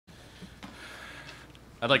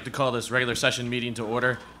I'd like to call this regular session meeting to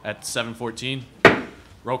order at 7:14.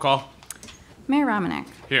 Roll call. Mayor Romanek.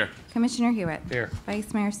 Here. Commissioner Hewitt. Here.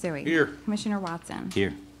 Vice Mayor Suey. Here. Commissioner Watson.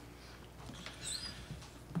 Here.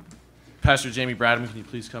 Pastor Jamie Bradham, can you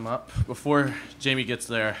please come up? Before Jamie gets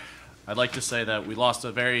there, I'd like to say that we lost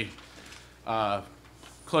a very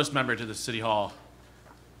close member to the City Hall.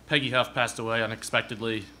 Peggy Huff passed away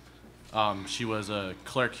unexpectedly. She was a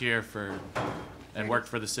clerk here and worked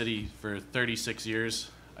for the city for 36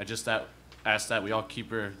 years. I just ask that we all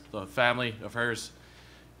keep her, the family of hers,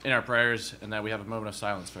 in our prayers, and that we have a moment of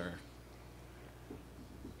silence for her.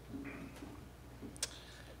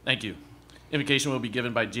 Thank you. Invocation will be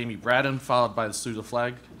given by Jamie Bradham, followed by the salute of the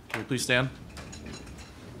flag. Can we please stand?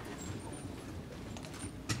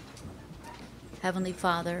 Heavenly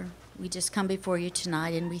Father, we just come before you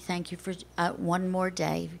tonight, and we thank you for one more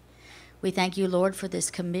day. We thank you, Lord, for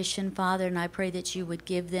this commission, Father, and I pray that you would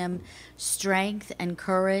give them strength and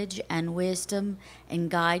courage and wisdom and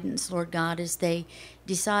guidance, Lord God, as they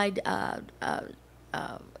decide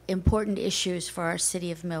important issues for our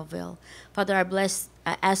city of Millville. Father, I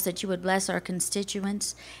ask that you would bless our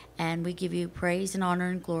constituents, and we give you praise and honor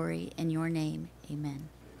and glory in your name. Amen.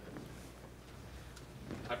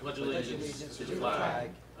 I pledge allegiance to the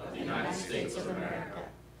flag of the United States of America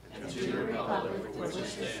and to the republic for which it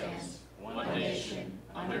stands, one nation,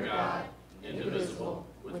 under God, indivisible,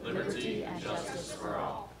 with liberty and justice for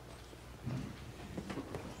all.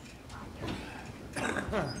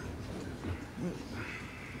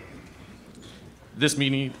 This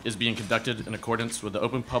meeting is being conducted in accordance with the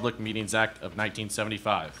Open Public Meetings Act of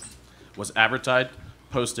 1975, was advertised,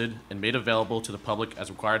 posted, and made available to the public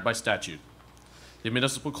as required by statute. The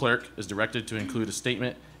municipal clerk is directed to include a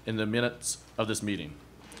statement in the minutes of this meeting.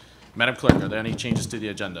 Madam Clerk, are there any changes to the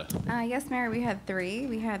agenda? Yes, Mayor, we had three.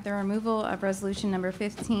 We had the removal of resolution number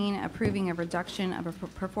 15, approving a reduction of a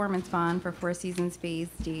performance bond for Four Seasons Phase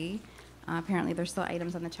D. Apparently, there's still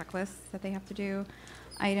items on the checklist that they have to do.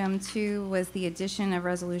 Item 2 was the addition of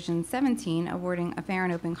resolution 17, awarding a fair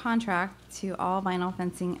and open contract to All Vinyl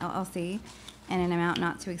Fencing LLC in an amount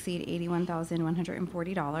not to exceed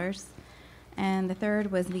 $81,140. And the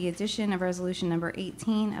third was the addition of resolution number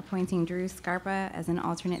 18, appointing Drew Scarpa as an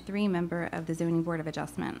alternate 3 member of the Zoning Board of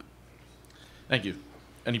Adjustment. Thank you.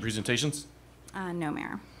 Any presentations? No,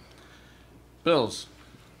 Mayor. Bills.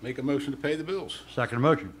 Make a motion to pay the bills. Second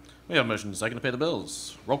motion. We have a motion and a second to pay the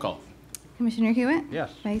bills. Roll call. Commissioner Hewitt?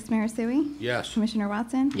 Yes. Vice Mayor Suey? Yes. Commissioner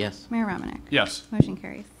Watson? Yes. Mayor Romanek? Yes. Motion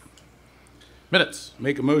carries. Minutes.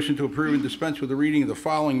 Make a motion to approve and dispense with the reading of the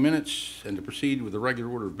following minutes and to proceed with the regular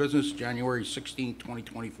order of business. January 16,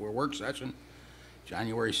 2024 work session.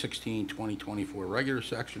 January 16, 2024 regular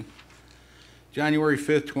session. January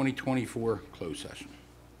 5th, 2024 closed session.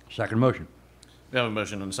 Second motion. We have a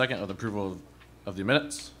motion and a second of the approval of the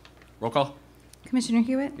minutes. Roll call. Commissioner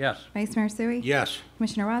Hewitt? Yes. Vice Mayor Suey? Yes.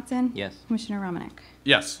 Commissioner Watson? Yes. Commissioner Romanek?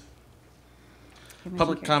 Yes. Motion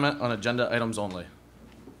Public carries. comment on agenda items only.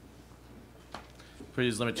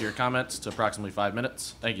 Please limit your comments to approximately 5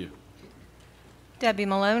 minutes. Thank you. Debbie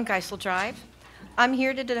Malone, Geisel Drive. I'm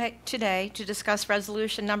here today to discuss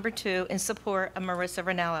resolution number 2 in support of Marissa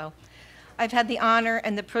Ranello. I've had the honor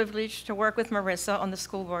and the privilege to work with Marissa on the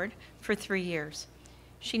school board for 3 years.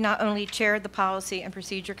 She not only chaired the Policy and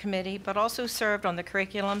Procedure Committee, but also served on the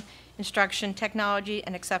Curriculum, Instruction, Technology,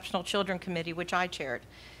 and Exceptional Children Committee, which I chaired.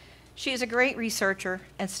 She is a great researcher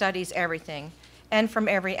and studies everything, and from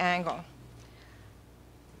every angle.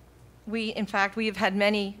 In fact, we have had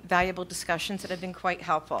many valuable discussions that have been quite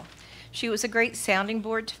helpful. She was a great sounding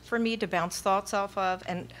board for me to bounce thoughts off of,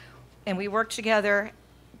 and we worked together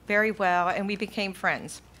very well, and we became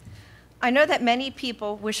friends. I know that many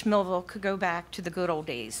people wish Millville could go back to the good old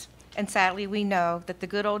days, and sadly we know that the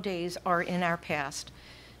good old days are in our past.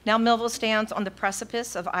 Now Millville stands on the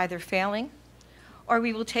precipice of either failing, or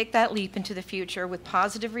we will take that leap into the future with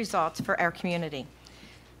positive results for our community.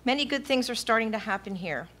 Many good things are starting to happen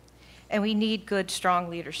here, and we need good, strong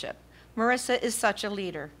leadership. Marissa is such a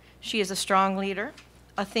leader. She is a strong leader,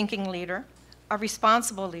 a thinking leader, a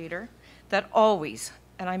responsible leader that always,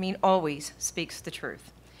 and I mean always, speaks the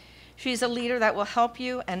truth. She's a leader that will help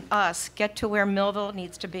you and us get to where Millville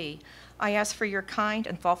needs to be. I ask for your kind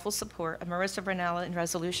and thoughtful support of Marissa Ranello in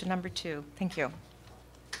resolution number 2. Thank you.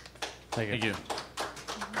 Thank you.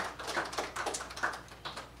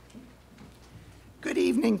 Good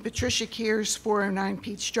evening, Patricia Kears, 409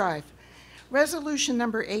 Peach Drive. Resolution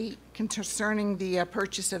number 8 concerning the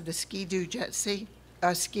purchase of the Ski-Doo jet ski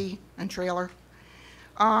and trailer.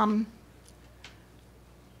 I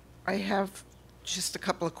have just a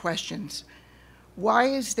couple of questions. Why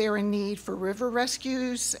is there a need for river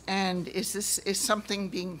rescues, and is something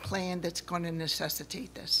being planned that's going to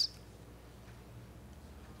necessitate this?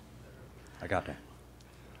 I got that.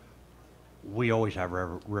 We always have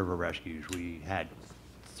river rescues. We had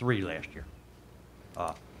 3 last year.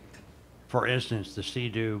 For instance, the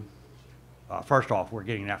Sea-Doo, first off, we're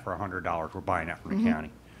getting that for $100. We're buying that from the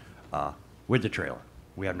county with the trailer.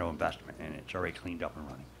 We have no investment, and it's already cleaned up and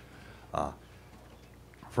running.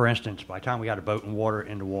 For instance, by the time we got a boat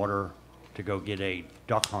in the water to go get a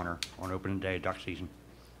duck hunter on opening day of duck season,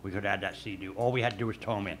 we could add that Sea-Doo. All we had to do was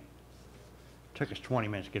tow him in. Took us 20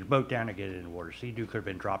 minutes to get a boat down and get it in the water. Sea-Doo could have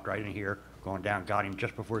been dropped right in here, gone down, got him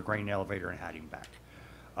just before the grain elevator and had him back.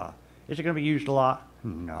 Is it going to be used a lot?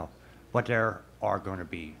 No. But there are going to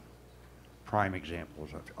be prime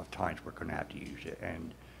examples of times we're going to have to use it.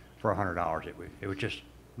 And for $100, it was just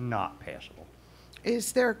not passable.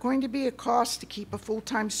 Is there going to be a cost to keep a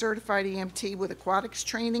full-time certified EMT with aquatics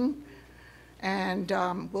training? And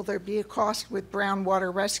will there be a cost with brown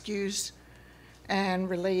water rescues and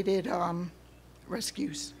related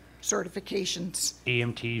rescues, certifications?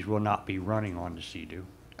 EMTs will not be running on the Sea-Doo.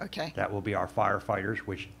 Okay. That will be our firefighters,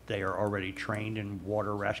 which they are already trained in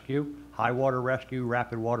water rescue, high water rescue,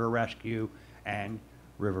 rapid water rescue, and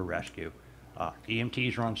river rescue.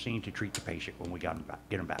 EMTs are on scene to treat the patient when we get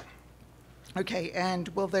them back. Okay, and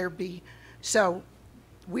will there be, so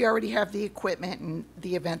we already have the equipment in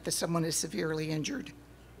the event that someone is severely injured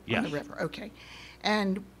on the Yes. river? Okay.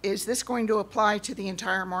 And is this going to apply to the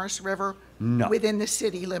entire Morris River? No. Within the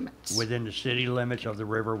city limits? Within the city limits of the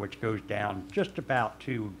river, which goes down just about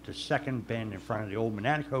to the second bend in front of the old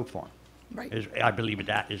Manatico Farm. Right. I believe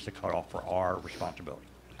that is the cutoff for our responsibility.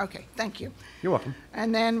 Okay, thank you. You're welcome.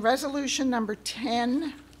 And then resolution number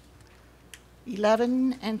 10,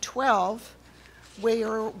 11, and 12,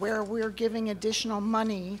 where we're giving additional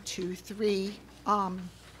money to 3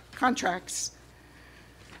 contracts.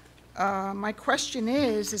 My question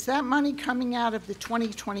is that money coming out of the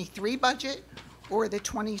 2023 budget or the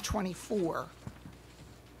 2024?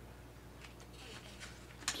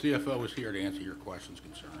 CFO is here to answer your questions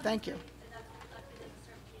concerning. Thank you.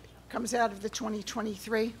 Comes out of the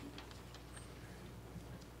 2023?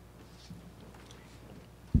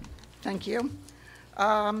 Thank you.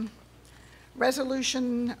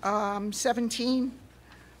 Resolution 17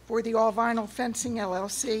 for the All Vinyl Fencing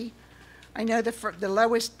LLC. I know the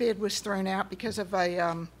lowest bid was thrown out because of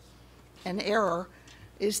an error.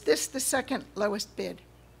 Is this the second lowest bid?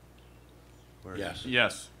 Yes.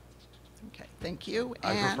 Yes. Okay, thank you.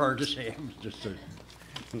 I And- prefer to say him just to.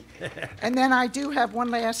 And then I do have one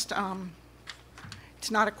last,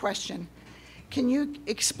 it's not a question. Can you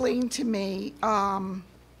explain to me,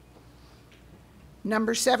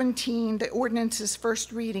 number 17, the ordinance's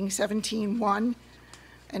first reading, 17-1,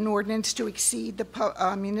 an ordinance to exceed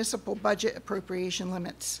the municipal budget appropriation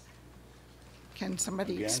limits? Can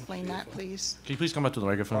somebody Again, explain that, CFO. please? Can you please come up to the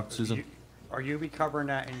microphone, Susan? Are you be covering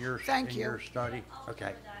that in your Thank in you. your study?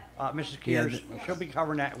 Okay. Mrs. Yeah, Kears, she'll be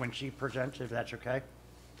covering that when she presents, if that's okay.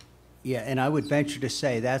 Yeah, and I would venture to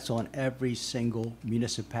say that's on every single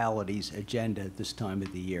municipality's agenda at this time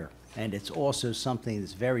of the year. And it's also something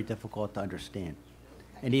that's very difficult to understand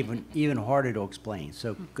and even harder to explain.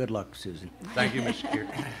 So good luck, Susan. Thank you, Mrs.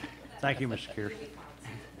 Kears. Thank you, Mrs. Kears.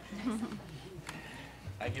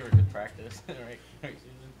 I give her good practice. Right, Susan?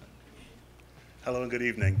 Hello and good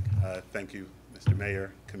evening. Thank you, Mr.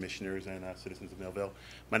 Mayor, Commissioners, and citizens of Millville.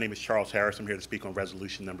 My name is Charles Harris. I'm here to speak on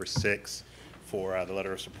resolution number 6 for the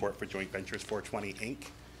letter of support for Joint Ventures 420, Inc.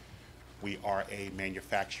 We are a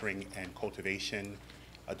manufacturing and cultivation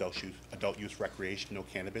adult use recreational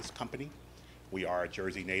cannabis company. We are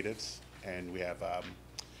Jersey natives, and we have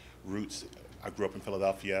roots. I grew up in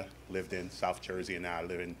Philadelphia, lived in South Jersey, and now I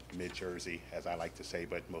live in mid-Jersey, as I like to say,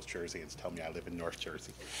 but most Jerseyans tell me I live in North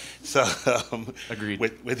Jersey. So, Agreed.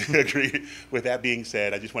 Agreed. With that being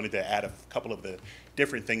said, I just wanted to add a couple of the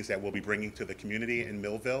different things that we'll be bringing to the community in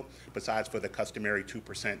Millville, besides for the customary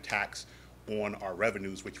 2% tax on our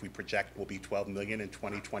revenues, which we project will be $12 million in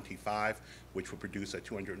 2025, which will produce a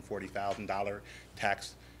 $240,000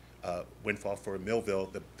 tax windfall for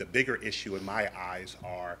Millville. The bigger issue in my eyes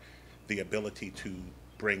are the ability to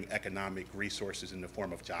bring economic resources in the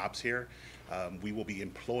form of jobs here. We will be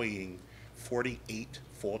employing 48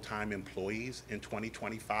 full-time employees in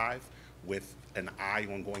 2025 with an eye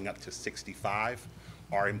on going up to 65.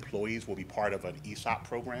 Our employees will be part of an ESOP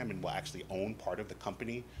program and will actually own part of the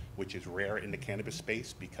company, which is rare in the cannabis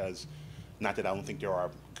space because, not that I don't think there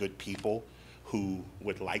are good people who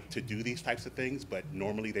would like to do these types of things, but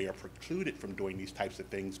normally they are precluded from doing these types of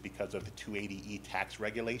things because of the 280E tax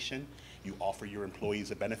regulation. You offer your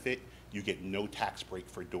employees a benefit, You get no tax break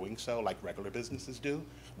for doing so like regular businesses do.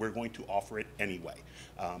 We're going to offer it anyway.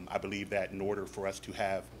 I believe that in order for us to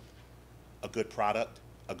have a good product,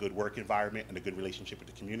 a good work environment, and a good relationship with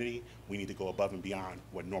the community, we need to go above and beyond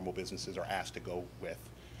what normal businesses are asked to go with.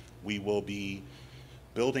 We will be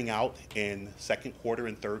building out in second quarter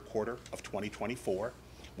and third quarter of 2024.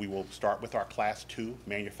 We will start with our Class 2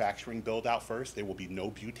 manufacturing build-out first. There will be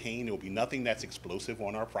no butane. There will be nothing that's explosive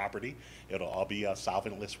on our property. It'll all be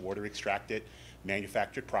solventless, water-extracted,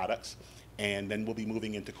 manufactured products. And then we'll be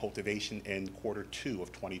moving into cultivation in quarter 2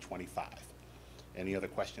 of 2025. Any other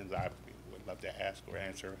questions I would love to ask or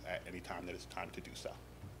answer at any time that it's time to do so.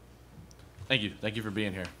 Thank you. Thank you for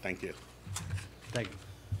being here. Thank you. Thank you.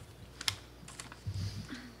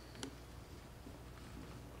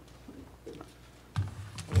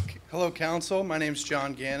 Hello, Council. My name's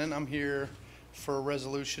John Gannon. I'm here for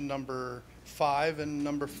resolution number 5 and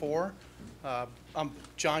number 4. I'm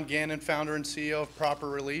John Gannon, founder and CEO of Proper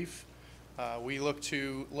Relief. We look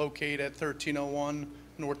to locate at 1301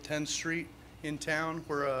 North 10th Street in town.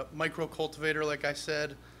 We're a micro cultivator, like I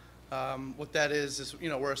said. What that is,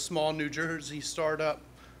 we're a small New Jersey startup,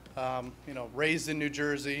 raised in New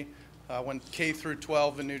Jersey, went K through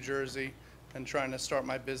 12 in New Jersey, and trying to start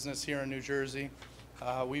my business here in New Jersey.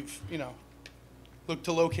 We've, looked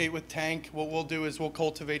to locate with Tank. What we'll do is we'll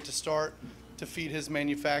cultivate to start to feed his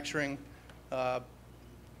manufacturing,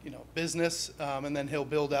 business, and then he'll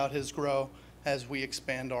build out his grow as we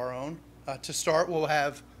expand our own. To start, we'll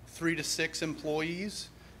have 3 to 6 employees,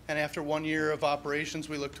 and after 1 year of operations,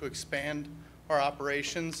 we look to expand our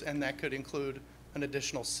operations, and that could include an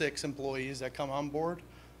additional 6 employees that come on board.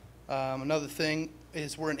 Another thing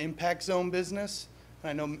is we're an impact zone business.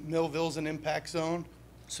 I know Millville's an impact zone,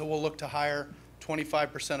 so we'll look to hire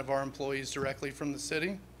 25% of our employees directly from the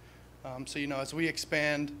city. As we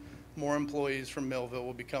expand, more employees from Millville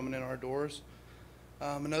will be coming in our doors.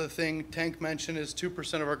 Another thing Tank mentioned is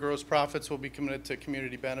 2% of our gross profits will be committed to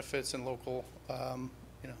community benefits and local,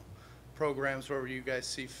 programs wherever you guys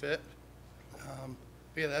see fit.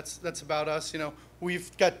 That's about us.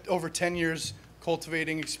 We've got over 10 years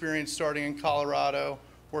cultivating experience, starting in Colorado,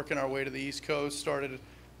 working our way to the East Coast, started in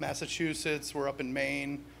Massachusetts, we're up in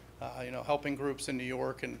Maine, helping groups in New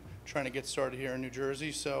York and trying to get started here in New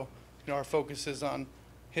Jersey. So, our focus is on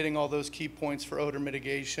hitting all those key points for odor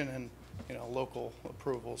mitigation and, local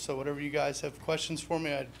approval. So whatever you guys have questions for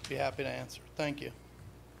me, I'd be happy to answer. Thank you.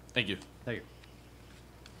 Thank you. Thank you.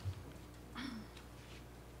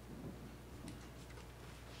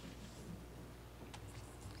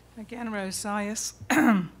 Again, Rose Sias,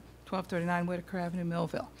 1239 Whitaker Avenue,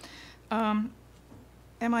 Millville. Am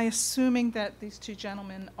I assuming that these two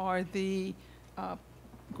gentlemen are the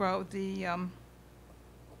grow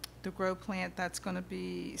plant that's going to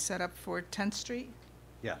be set up for 10th Street?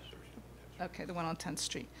 Yes. Okay, the one on 10th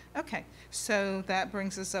Street. Okay, so that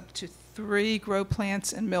brings us up to 3 grow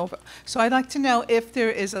plants in Millville. So I'd like to know if there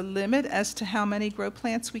is a limit as to how many grow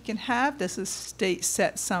plants we can have. Does the state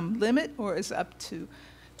set some limit, or is it up to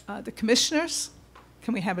the commissioners?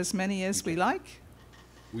 Can we have as many as we like?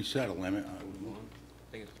 We set a limit.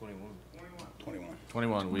 I think it's 21. 21.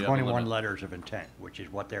 21. We have a 21 limit. letters of intent, which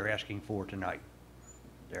is what they're asking for tonight.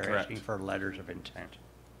 They're Correct. asking for letters of intent.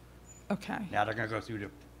 Okay. Now they're going to go through the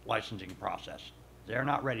licensing process. They're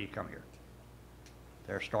not ready to come here.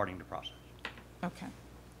 They're starting the process. Okay,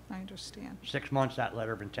 I understand. 6 months, that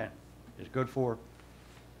letter of intent is good for.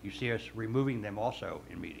 You see us removing them also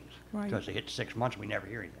in meetings. Right. Because they hit 6 months, we never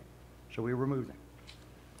hear anything. So we remove them.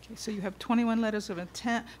 Okay, so you have 21 letters of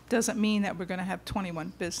intent. Doesn't mean that we're going to have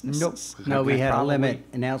 21 businesses. No, we Okay, had a probably. limit,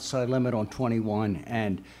 an outside limit on 21,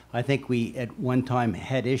 and I think we at one time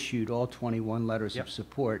had issued all 21 letters Yep. of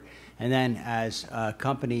support. And then as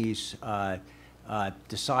companies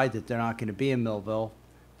decide that they're not going to be in Millville,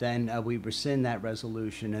 then we rescind that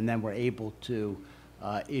resolution, and then we're able to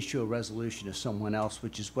issue a resolution to someone else,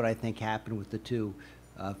 which is what I think happened with the 2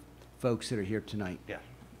 folks that are here tonight. Yeah.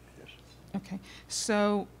 Yes. Okay,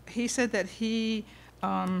 so he said that he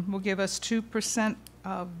will give us 2%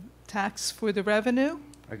 of tax for the revenue?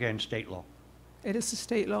 Again, state law. It is a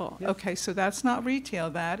state law? Yep. Okay, so that's not retail,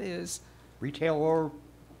 that is, Retail or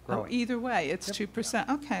growing. either way, it's Yep. 2%.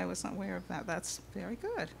 Okay, I wasn't aware of that. That's very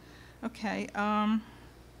good. Okay,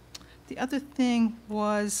 the other thing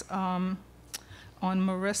was on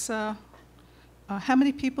Marissa. How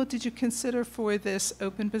many people did you consider for this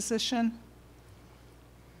open position?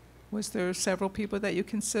 Was there several people that you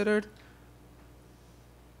considered?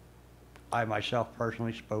 I myself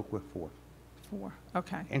personally spoke with 4, 4,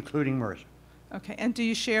 okay. including Marissa. Okay, and do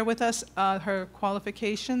you share with us her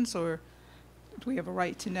qualifications, or do we have a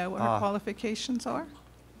right to know what her qualifications are?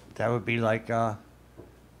 That would be like, I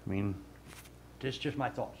mean, this is just my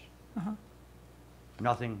thoughts. Uh-huh.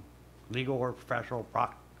 Nothing legal or professional,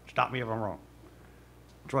 stop me if I'm wrong.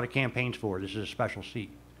 That's what a campaign's for. This is a special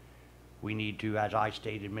seat. We need to, as I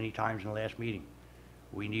stated many times in the last meeting,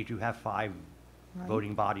 we need to have 5 Right.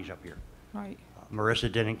 voting bodies up here. Right.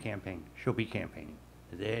 Marissa didn't campaign. She'll be campaigning.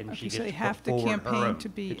 Then Okay, she so gets they to have put to forward her campaign own. to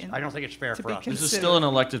be It's- in- I don't think it's fair to for be us. This is considered. still an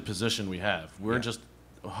elected position we have. We're Yeah. just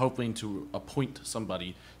hoping to appoint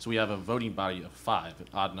somebody, so we have a voting body of 5, an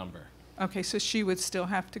odd number. Okay, so she would still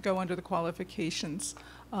have to go under the qualifications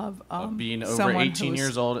of Of being over someone 18 who's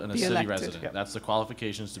years old and a be city elected. resident. Yep. That's the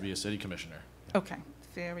qualifications to be a city commissioner. Okay,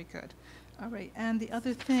 very good. All right, and the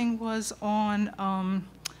other thing was on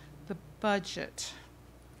the budget.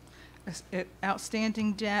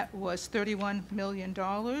 Outstanding debt was $31 million,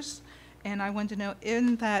 and I wanted to know,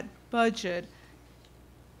 in that budget,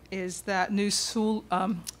 is that new sewer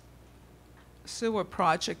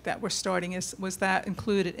project that we're starting, was that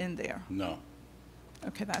included in there? No,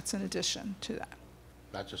 Okay, that's in addition to that.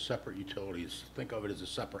 that's a separate utility. Think of it as a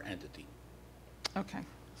separate entity. Okay,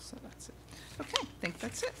 so that's it. Okay, I think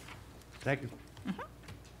that's it. Thank you.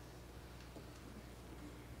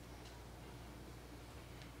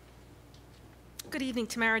 Good evening,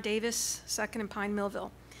 Tamara Davis, 2nd and Pine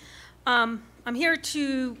Millville. I'm here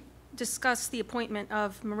to discuss the appointment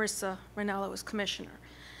of Marissa Ranello as commissioner.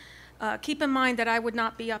 Keep in mind that I would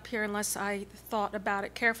not be up here unless I thought about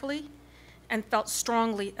it carefully and felt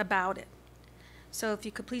strongly about it. So if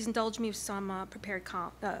you could please indulge me with some prepared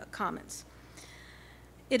comments.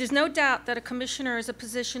 It is no doubt that a commissioner is a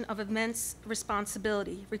position of immense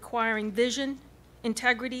responsibility, requiring vision,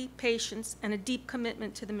 integrity, patience, and a deep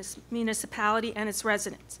commitment to the municipality and its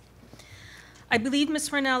residents. I believe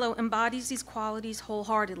Ms. Ranello embodies these qualities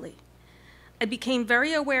wholeheartedly. I became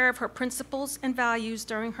very aware of her principles and values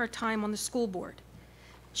during her time on the school board.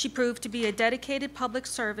 She proved to be a dedicated public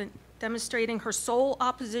servant, demonstrating her sole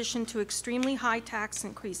opposition to extremely high tax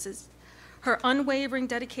increases, her unwavering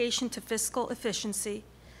dedication to fiscal efficiency,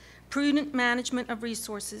 prudent management of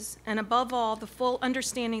resources, and above all, the full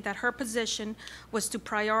understanding that her position was to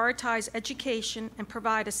prioritize education and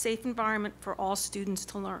provide a safe environment for all students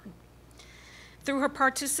to learn. Through her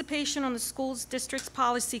participation on the school's district's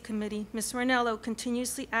policy committee, Ms. Ranello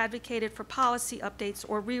continuously advocated for policy updates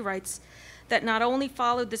or rewrites that not only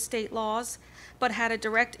followed the state laws, but had a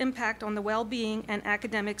direct impact on the well-being and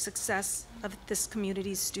academic success of this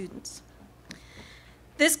community's students.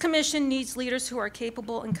 This commission needs leaders who are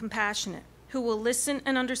capable and compassionate, who will listen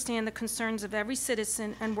and understand the concerns of every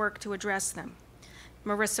citizen and work to address them.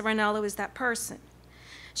 Marissa Ranello is that person.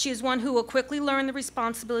 She is one who will quickly learn the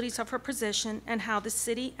responsibilities of her position and how the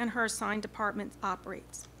city and her assigned department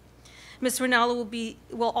operates. Ms. Ranello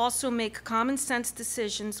will also make common sense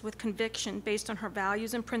decisions with conviction based on her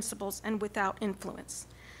values and principles and without influence.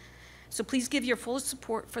 So please give your full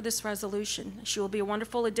support for this resolution. She will be a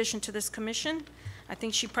wonderful addition to this commission. I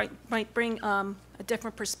think she might bring a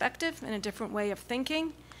different perspective and a different way of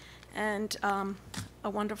thinking and a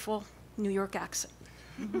wonderful New York accent.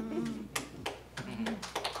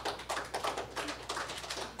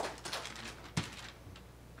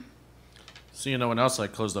 Seeing no one else, I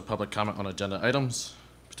close the public comment on agenda items,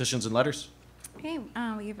 petitions and letters. Okay,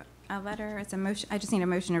 we have a letter, it's a motion, I just need a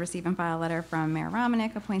motion to receive and file a letter from Mayor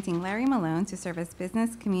Romanek appointing Larry Malone to serve as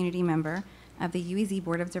business community member of the UEZ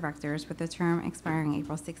Board of Directors with a term expiring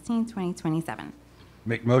April 16, 2027.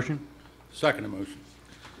 Make motion? Second motion.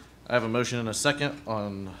 I have a motion and a second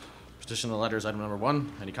on petition and letters, item number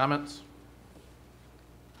 1. Any comments?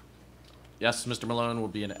 Yes, Mr. Malone will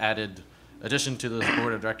be an added addition to the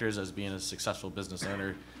board of directors as being a successful business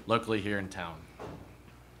owner locally here in town.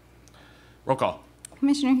 Roll call.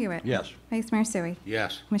 Commissioner Hewitt? Yes. Vice Mayor Sui?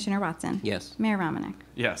 Yes. Commissioner Watson? Yes. Mayor Romanek?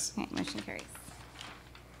 Yes. Okay, motion carries.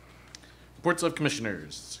 Reports of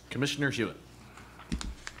commissioners. Commissioner Hewitt.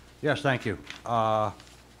 Yes, thank you. I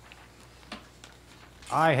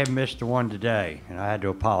have missed the one today, and I had to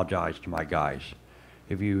apologize to my guys.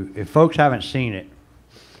 If folks haven't seen it,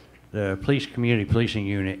 the community policing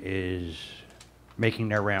unit is making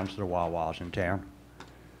their rounds to the Wawas in town.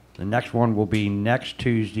 The next one will be next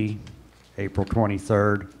Tuesday, April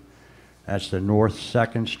 23rd. That's the North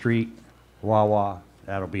 2nd Street Wawa.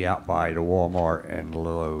 That'll be out by the Walmart and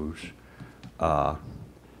Lowe's.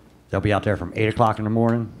 They'll be out there from 8 o'clock in the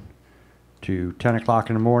morning to 10 o'clock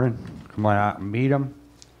in the morning. Come on out and meet them,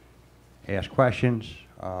 ask questions.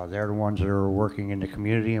 They're the ones that are working in the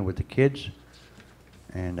community and with the kids,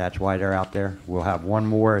 and that's why they're out there. We'll have one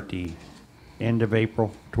more at the end of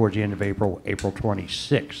April, towards the end of April, April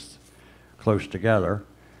 26th, close together,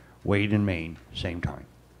 Wade and Maine, same time.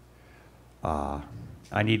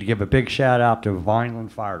 I need to give a big shout out to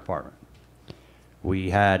Vineland Fire Department. We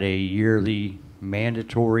had a yearly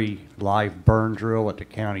mandatory live burn drill at the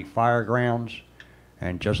county fire grounds.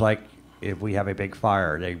 And just like if we have a big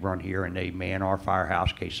fire, they run here and they man our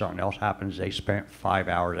firehouse in case something else happens. They spent 5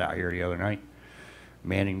 hours out here the other night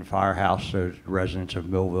manning the firehouse so the residents of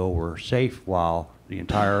Millville were safe while the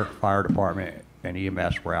entire fire department and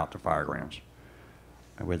EMS were out to fire grounds.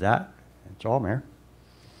 And with that, that's all, Mayor.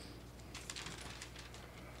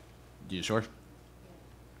 You sure?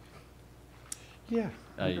 Yeah,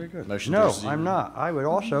 you- very good. motion to No, receive I'm and- not. I would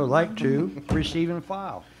also like to receive and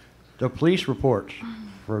file the police reports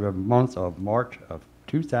for the month of March of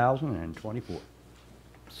 2024.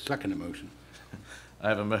 Second motion. I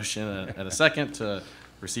have a motion and a second to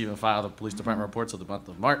receive and file the police department reports of the month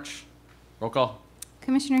of March. Roll call.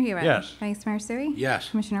 Commissioner Hewitt? Yes. Vice Mayor Sui? Yes.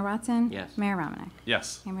 Commissioner Watson? Yes. Mayor Romanek?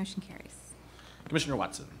 Yes. Your motion carries. Commissioner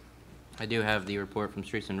Watson. I do have the report from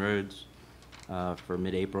Streets and Roads for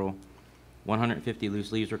mid-April. 150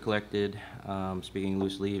 loose leaves were collected. Speaking of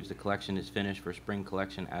loose leaves, the collection is finished for spring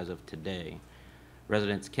collection as of today.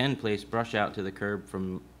 Residents can place brush out to the curb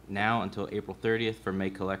from now until April 30th for May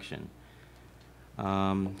collection.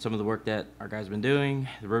 Some of the work that our guys have been doing,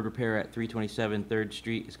 the road repair at 327 3rd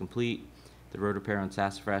Street is complete. The road repair on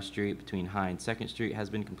Sassafras Street between High and 2nd Street has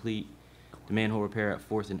been complete. The manhole repair at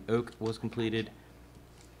 4th and Oak was completed.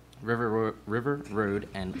 River Road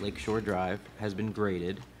and Lakeshore Drive has been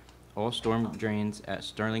graded. All storm drains at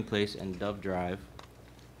Sterling Place and Dove Drive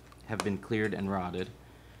have been cleared and rotted.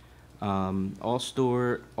 All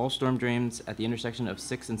storm drains at the intersection of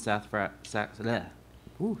 6th and Sassafras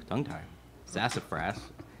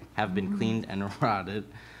have been cleaned and rotted.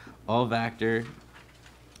 Our Vector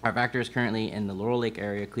is currently in the Laurel Lake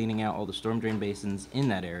area cleaning out all the storm drain basins in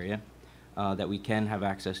that area that we can have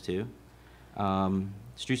access to.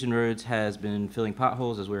 Streets and Roads has been filling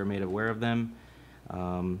potholes as we were made aware of them.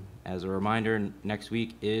 As a reminder, next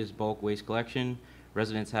week is bulk waste collection.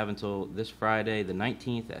 Residents have until this Friday, the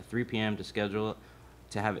 19th at 3 p.m. to schedule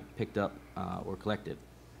to have it picked up or collected.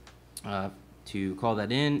 To call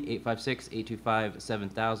that in,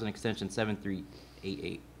 856-825-7000, extension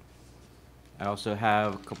 7388. I also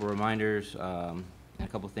have a couple reminders and a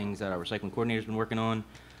couple things that our recycling coordinator's been working on.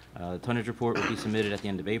 The tonnage report will be submitted at the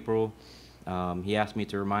end of April. He asked me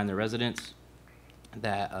to remind the residents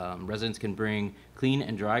that residents can bring clean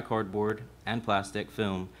and dry cardboard and plastic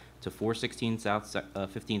film to 416 South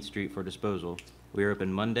 15th Street for disposal. We are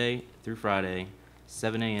open Monday through Friday,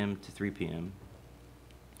 7 a.m. to 3 p.m.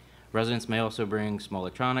 Residents may also bring small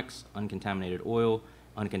electronics, uncontaminated oil,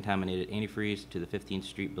 uncontaminated antifreeze to the 15th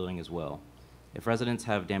Street building as well. If residents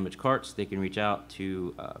have damaged carts, they can reach out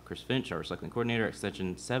to Chris Finch, our recycling coordinator,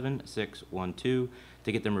 extension 7612,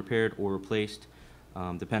 to get them repaired or replaced,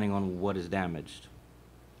 depending on what is damaged.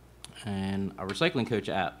 And our recycling coach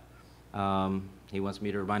app, he wants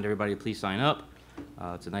me to remind everybody to please sign up.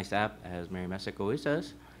 It's a nice app, as Mary Messick always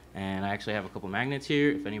says. And I actually have a couple magnets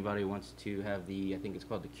here. If anybody wants to have the, I think it's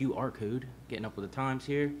called the QR code, getting up with the times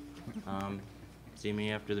here, see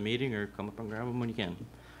me after the meeting or come up and grab them when you can.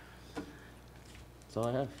 That's all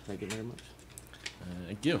I have. Thank you very much.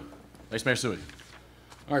 Thank you. Vice Mayor Sui.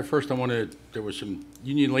 All right, first there was some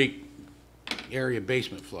Union Lake area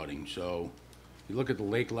basement flooding. So you look at the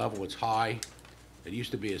lake level, it's high. It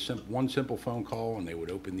used to be one simple phone call and they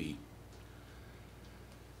would open the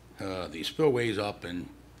spillways up and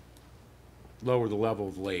lower the level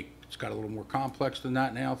of the lake. It's got a little more complex than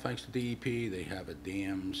that now, thanks to DEP. They have a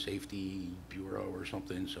dam safety bureau or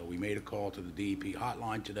something. So we made a call to the DEP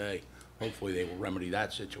hotline today. Hopefully they will remedy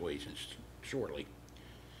that situation shortly.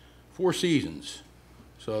 Four Seasons.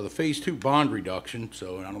 So the Phase 2 bond reduction,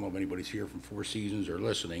 so I don't know if anybody's here from Four Seasons or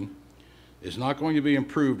listening, is not going to be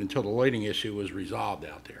improved until the lighting issue is resolved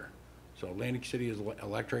out there. So Atlantic City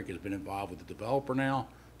Electric has been involved with the developer now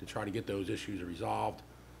to try to get those issues resolved.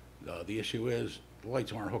 The issue is the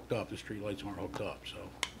lights aren't hooked up, the street lights aren't hooked up, so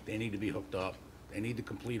they need to be hooked up. They need to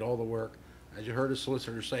complete all the work. As you heard a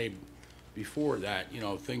solicitor say before that,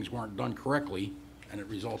 things weren't done correctly and it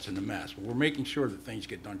results in a mess. But we're making sure that things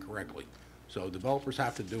get done correctly. So developers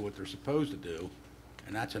have to do what they're supposed to do,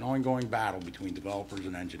 and that's an ongoing battle between developers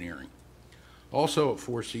and engineering. Also at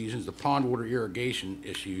Four Seasons, the pond water irrigation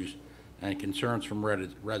issues and concerns from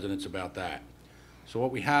residents about that. So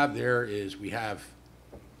what we have there is we have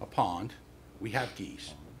a pond, we have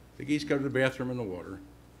geese. The geese go to the bathroom in the water.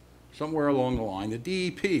 Somewhere along the line, the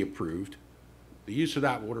DEP approved the use of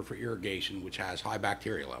that water for irrigation, which has high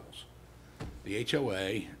bacteria levels. The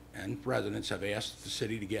HOA and residents have asked the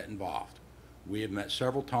city to get involved. We have met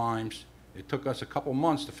several times. It took us a couple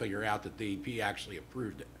months to figure out that DEP actually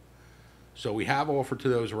approved it. So we have offered to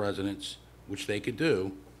those residents, which they could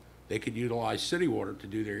do, they could utilize city water to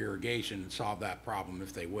do their irrigation and solve that problem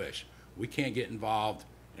if they wish. We can't get involved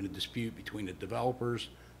in a dispute between the developers,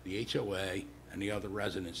 the HOA, and the other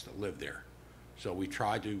residents that live there. So we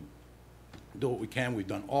try to do what we can. We've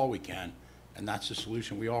done all we can, and that's the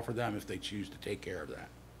solution we offer them if they choose to take care of that.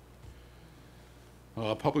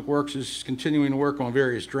 Public Works is continuing to work on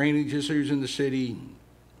various drainage issues in the city.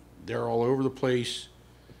 They're all over the place.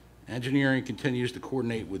 Engineering continues to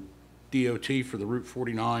coordinate with DOT for the Route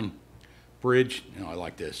 49 bridge. You know, I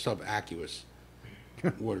like this, subaqueous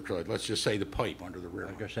water truck. Let's just say the pipe under the river.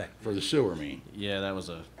 I was gonna say. For the sewer main. Yeah, that was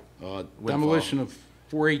a Demolition of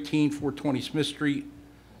 418, 420 Smith Street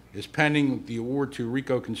is pending with the award to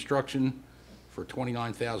Rico Construction for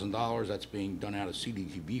 $29,000. That's being done out of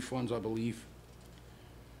CDGB funds, I believe.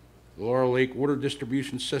 The Laurel Lake Water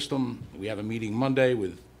Distribution System, we have a meeting Monday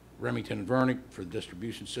with Remington and Vernick for the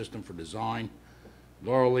distribution system for design.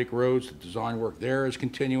 Laurel Lake Roads, the design work there is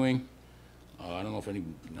continuing. I don't know if any,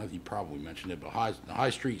 you probably mentioned it, but the High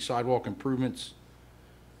Street sidewalk improvements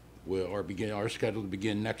are scheduled to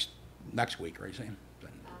begin next week, right, Sam?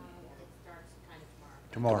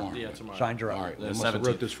 Tomorrow. Yeah, tomorrow. Signs are up. All right, The well, they must have 17th.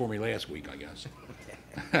 wrote this for me last week, I guess.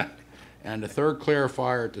 And the third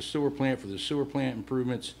clarifier at the sewer plant for the sewer plant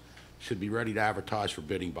improvements should be ready to advertise for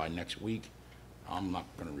bidding by next week. I'm not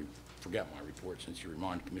going to forget my report since you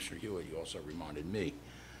reminded Commissioner Hewitt. You also reminded me.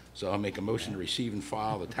 So I'll make a motion to receive and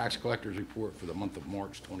file the tax collector's report for the month of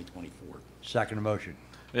March 2024. Second motion.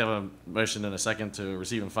 We have a motion and a second to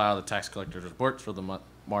receive and file the tax collector's report for the month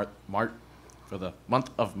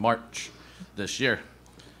of March this year.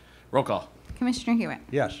 Roll call. Commissioner Hewitt?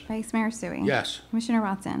 Yes. Vice Mayor Sui? Yes. Commissioner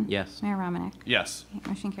Watson? Yes. Mayor Romanek? Yes.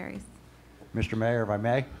 Motion carries. Mr. Mayor, if I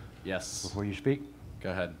may, Yes. before you speak,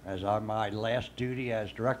 Go ahead. as on my last duty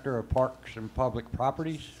as Director of Parks and Public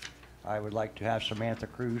Properties, I would like to have Samantha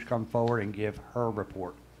Cruz come forward and give her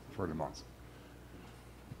report for the month.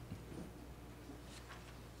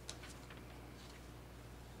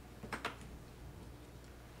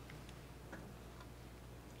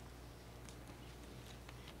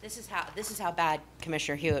 This is how bad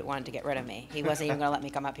Commissioner Hewitt wanted to get rid of me. He wasn't even going to let me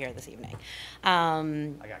come up here this evening.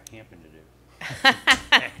 I got camping to do.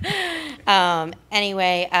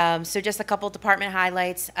 Anyway, so just a couple department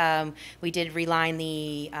highlights. We did reline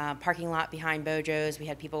the parking lot behind Bojo's. We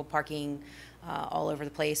had people parking all over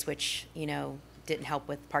the place, which, you know, didn't help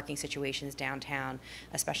with parking situations downtown,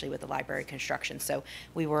 especially with the library construction. So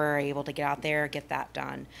we were able to get out there, get that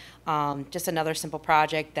done. Just another simple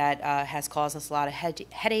project that has caused us a lot of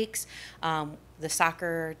headaches. The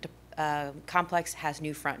soccer complex has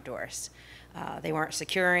new front doors. They weren't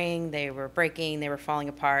securing, they were breaking, they were falling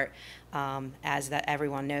apart. As that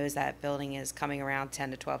everyone knows, that building is coming around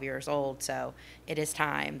 10 to 12 years old, so it is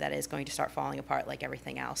time that is going to start falling apart like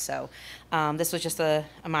everything else. So this was just a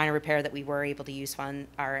minor repair that we were able to use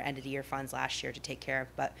our end of the year funds last year to take care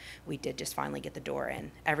of, but we did just finally get the door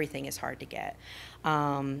in. Everything is hard to get.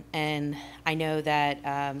 And I know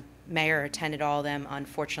that Mayor attended all of them.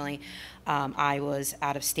 Unfortunately, I was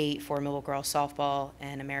out of state for Millville Girls Softball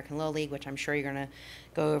and American Little League, which I'm sure you're going to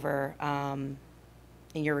go over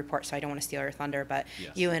in your report, so I don't want to steal your thunder, but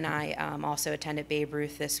Yes. you and I also attended Babe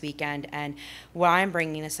Ruth this weekend, and why I'm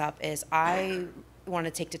bringing this up is I want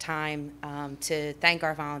to take the time to thank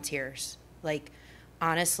our volunteers. Like,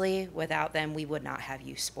 honestly, without them, we would not have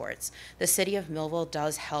youth sports. The city of Millville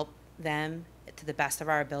does help them to the best of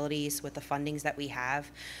our abilities with the fundings that we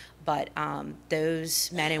have, but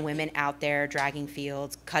those men and women out there dragging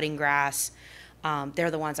fields, cutting grass, they're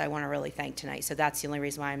the ones I want to really thank tonight. So that's the only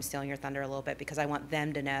reason why I'm stealing your thunder a little bit, because I want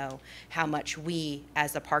them to know how much we,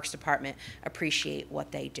 as the Parks Department, appreciate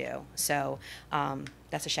what they do. So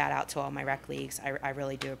that's a shout out to all my rec leagues. I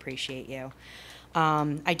really do appreciate you.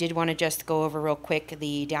 I did want to just go over real quick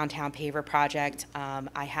the downtown paver project.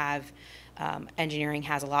 I have engineering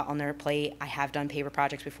has a lot on their plate. I have done paver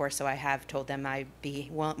projects before, so I have told them I'd be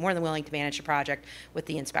more than willing to manage the project with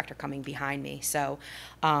the inspector coming behind me. So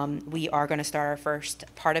we are going to start our first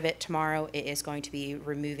part of it tomorrow. It is going to be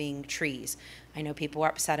removing trees. I know people are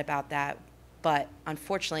upset about that, but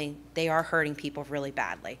unfortunately, they are hurting people really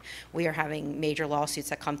badly. We are having major lawsuits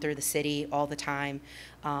that come through the city all the time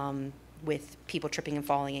with people tripping and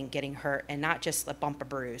falling and getting hurt, and not just a bump or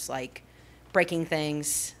bruise, like breaking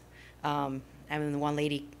things. I mean, the one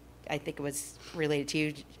lady, I think it was related to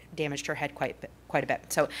you, damaged her head quite a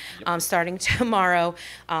bit. So starting tomorrow,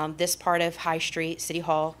 this part of High Street, City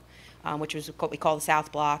Hall, which is what we call the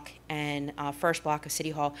South Block, and first block of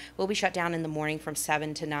City Hall, will be shut down in the morning from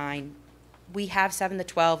 7 to 9. We have 7 to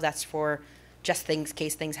 12. That's for just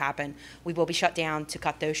case things happen. We will be shut down to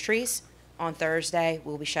cut those trees. on Thursday,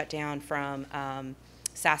 we'll be shut down from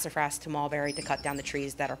Sassafras to Mulberry to cut down the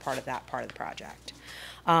trees that are part of that part of the project.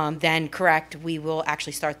 Then, correct, we will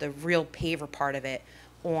actually start the real paver part of it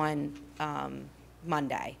on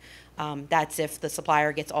Monday. That's if the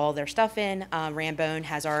supplier gets all their stuff in. Rambone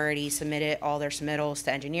has already submitted all their submittals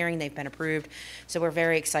to engineering. They've been approved. So we're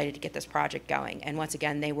very excited to get this project going. And once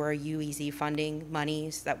again, they were UEZ funding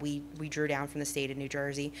monies that we drew down from the state of New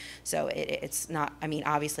Jersey. So it's not, I mean,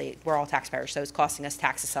 obviously, we're all taxpayers, so it's costing us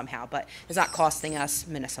taxes somehow, but it's not costing us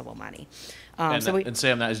municipal money. And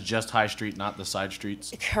Sam, that is just High Street, not the side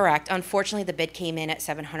streets? Correct. Unfortunately, the bid came in at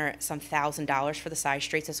 $700,000 for the side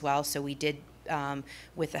streets as well. So we did,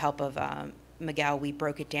 with the help of Miguel, we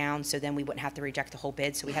broke it down so then we wouldn't have to reject the whole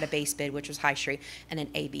bid. So we had a base bid, which was High Street, and then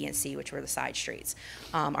A, B, and C, which were the side streets.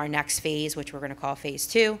 Our next phase, which we're going to call Phase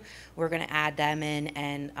 2, we're going to add them in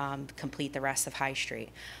and complete the rest of High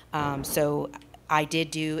Street. So I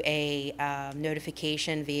did do a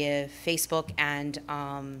notification via Facebook and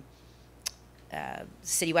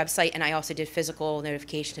city website, and I also did physical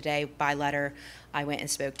notification today by letter. I went and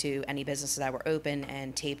spoke to any businesses that were open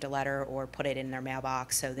and taped a letter or put it in their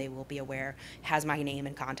mailbox so they will be aware. It has my name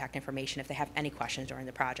and contact information if they have any questions during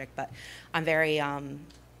the project. But I'm very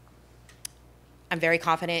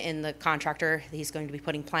confident in the contractor. He's going to be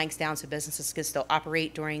putting planks down so businesses can still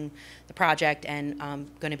operate during the project, and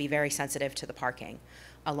going to be very sensitive to the parking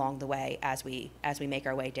along the way as we make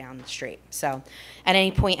our way down the street. So at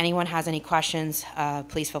any point anyone has any questions,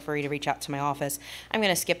 please feel free to reach out to my office. I'm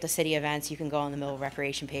going to skip the city events. You can go on the Millville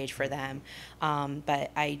Recreation page for them.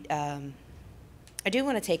 But I do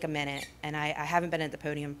want to take a minute, and I haven't been at the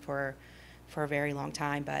podium for a very long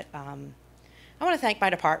time, but I want to thank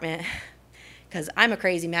my department because I'm a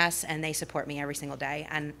crazy mess and they support me every single day.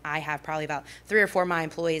 And I have probably about 3 or 4 of my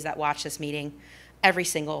employees that watch this meeting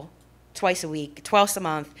twice a week, twice a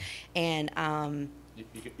month, and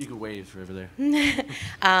you could wave over there.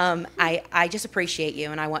 I just appreciate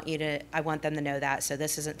you, and I want them to know that. So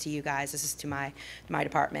this isn't to you guys. This is to my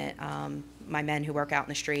department, my men who work out in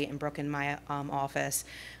the street, and Brooke in my office,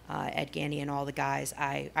 Ed Gandy, and all the guys.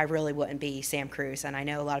 I really wouldn't be Sam Cruz, and I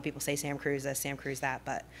know a lot of people say Sam Cruz this, Sam Cruz that,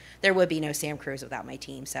 but there would be no Sam Cruz without my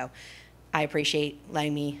team. So I appreciate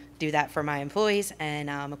letting me do that for my employees, and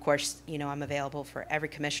of course, you know, I'm available for every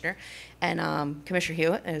commissioner. And Commissioner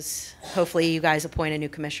Hewitt is, hopefully you guys appoint a new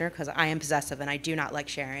commissioner, because I am possessive and I do not like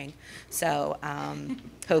sharing. So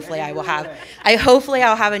hopefully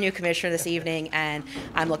I'll have a new commissioner this evening, and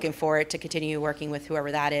I'm looking forward to continue working with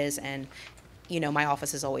whoever that is. And you know, my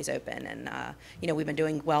office is always open, and you know, we've been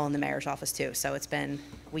doing well in the mayor's office too. So it's been,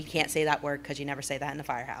 we can't say that word because you never say that in the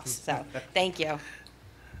firehouse. So thank you.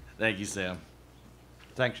 Thank you, Sam.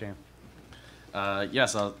 Thanks, Sam.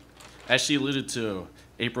 Yes, as she alluded to,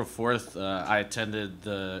 April 4th, I attended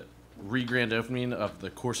the re-grand opening of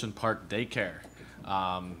the Corson Park Daycare.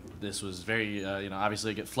 This was very, you know,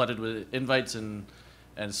 obviously get flooded with invites and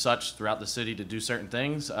such throughout the city to do certain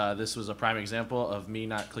things. This was a prime example of me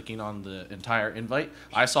not clicking on the entire invite.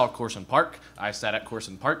 I saw Corson Park. I sat at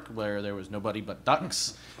Corson Park where there was nobody but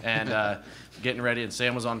ducks, and getting ready, and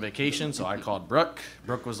Sam was on vacation, so I called Brooke.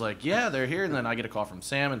 Brooke was like, yeah, they're here, and then I get a call from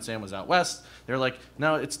Sam, and Sam was out west. They're like,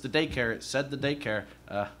 no, it's the daycare. It said the daycare.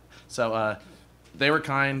 So they were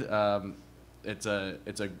kind. It's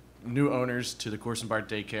a new owners to the Corson Park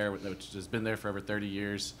Daycare, which has been there for over 30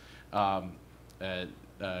 years.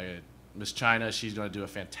 Miss China, she's going to do a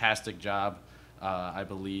fantastic job, I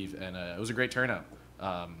believe, and it was a great turnout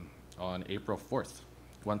on April 4th,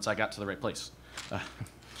 once I got to the right place.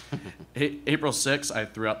 April 6th, I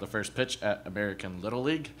threw out the first pitch at American Little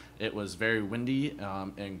League. It was very windy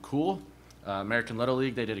and cool. American Little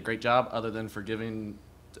League, they did a great job, other than forgiving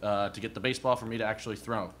to get the baseball for me to actually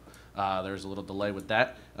throw. There was a little delay with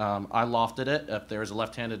that. I lofted it. If there was a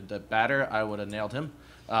left-handed batter, I would have nailed him.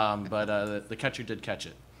 But the catcher did catch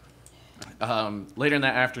it. Later in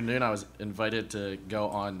that afternoon, I was invited to go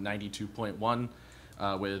on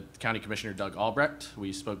 92.1 with County Commissioner Doug Albrecht.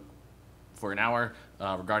 We spoke for an hour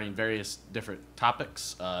regarding various different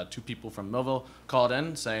topics. 2 people from Millville called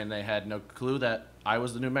in saying they had no clue that I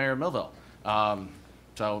was the new mayor of Millville.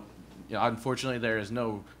 So, you know, unfortunately, there is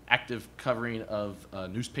no active covering of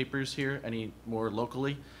newspapers here anymore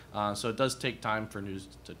locally. So it does take time for news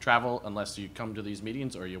to travel unless you come to these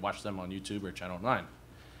meetings or you watch them on YouTube or Channel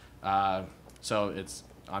 9. So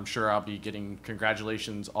I'm sure I'll be getting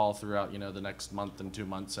congratulations all throughout, you know, the next month and 2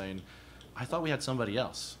 months saying, I thought we had somebody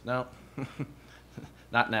else. No,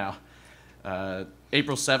 not now.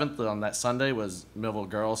 April 7th on that Sunday was Millville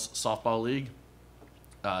Girls Softball League.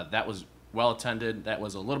 That was well attended. That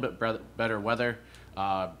was a little bit better weather,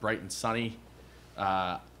 bright and sunny.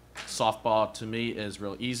 softball to me is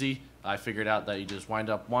real easy. I figured out that you just wind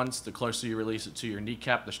up once. The closer you release it to your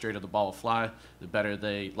kneecap, the straighter the ball will fly, the better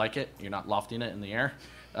they like it. You're not lofting it in the air.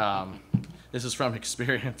 This is from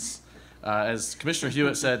experience. As Commissioner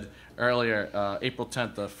Hewitt said earlier, April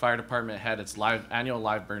 10th, the fire department had its annual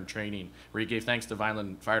live burn training where he gave thanks to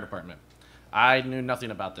Vineland Fire Department. I knew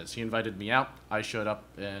nothing about this. He invited me out. I showed up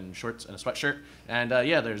in shorts and a sweatshirt. And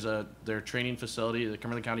yeah, there's their training facility, the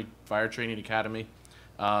Cumberland County Fire Training Academy,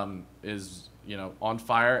 is on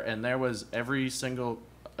fire, and there was every single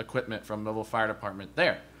equipment from Millville Fire Department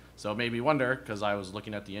there. So it made me wonder, because I was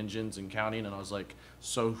looking at the engines and counting, and I was like,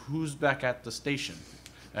 so who's back at the station?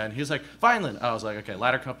 And he was like, Vineland. I was like, okay,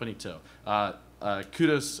 Ladder Company too.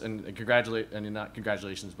 Kudos and not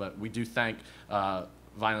congratulations, but we do thank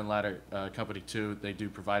Vineland Ladder Company too. They do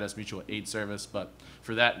provide us mutual aid service, but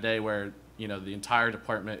for that day where the entire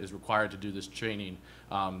department is required to do this training,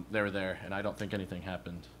 they were there, and I don't think anything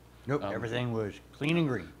happened. Nope, everything was clean and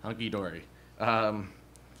green. Hunky dory. So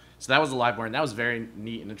that was a live burn. That was very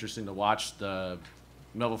neat and interesting to watch. The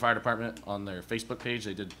Millville Fire Department on their Facebook page,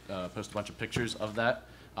 they did post a bunch of pictures of that.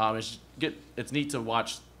 It's neat to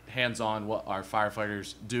watch hands-on what our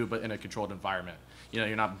firefighters do, but in a controlled environment.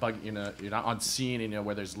 You're not you're not on scene,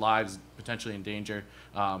 where there's lives potentially in danger.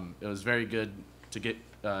 It was very good to get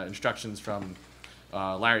instructions from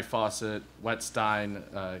Larry Fawcett,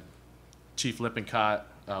 Wetstein, Chief Lippincott,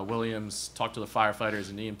 Williams, talked to the firefighters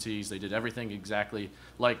and EMTs. They did everything exactly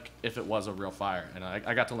like if it was a real fire, and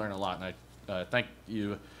I got to learn a lot. And I thank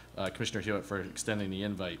you, Commissioner Hewitt, for extending the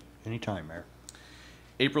invite. Anytime, Mayor.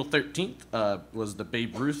 April 13th was the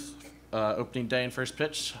Babe Ruth opening day and first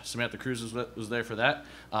pitch. Samantha Cruz was there for that.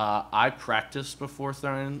 I practiced before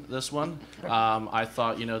throwing this one. I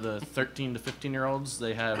thought, the 13 to 15-year-olds,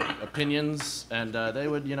 they have opinions, and they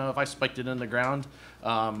would, if I spiked it in the ground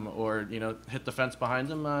or, hit the fence behind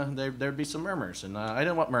them, there'd be some murmurs, and I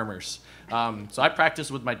didn't want murmurs. So I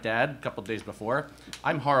practiced with my dad a couple days before.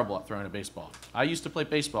 I'm horrible at throwing a baseball. I used to play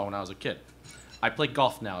baseball when I was a kid. I play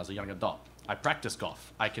golf now as a young adult. I practice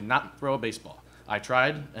golf. I cannot throw a baseball. I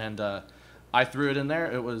tried, and I threw it in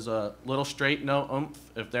there. It was a little straight, no oomph.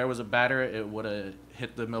 If there was a batter, it would have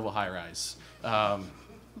hit the Millville high-rise. But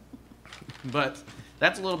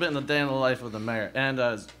that's a little bit in the day in the life of the mayor. And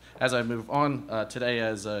as I move on, today,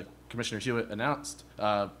 as Commissioner Hewitt announced,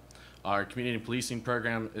 our community policing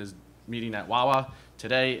program is meeting at Wawa.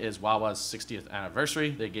 Today is Wawa's 60th anniversary.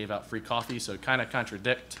 They gave out free coffee, so it kind of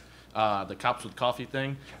contradict the Cops with Coffee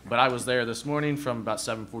thing, but I was there this morning from about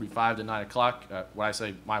 7:45 to 9 o'clock. When I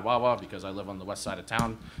say my Wawa, because I live on the west side of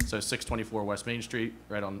town, so 624 West Main Street,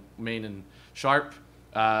 right on Main and Sharp.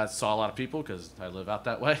 Saw a lot of people because I live out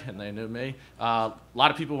that way, and they knew me. A lot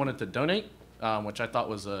of people wanted to donate, which I thought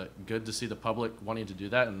was good to see the public wanting to do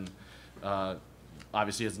that, and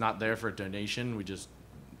obviously it's not there for a donation. We just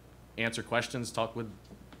answer questions, talk with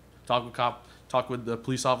the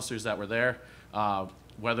police officers that were there.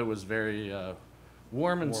 Weather was very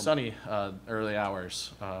warm and sunny early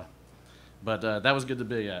hours, but that was good to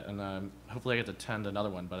be at, and hopefully I get to attend another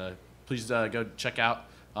one. But please go check out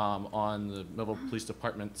on the Millville Police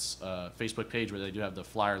Department's Facebook page, where they do have the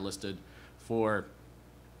flyer listed for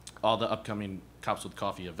all the upcoming Cops with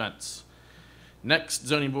Coffee events. Next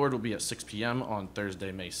zoning board will be at 6 p.m. on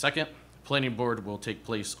Thursday, May 2nd. Planning board will take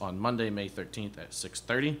place on Monday, May 13th at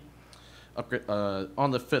 6:30.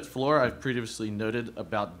 On the 5th floor, I've previously noted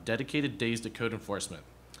about dedicated days to code enforcement.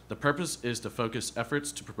 The purpose is to focus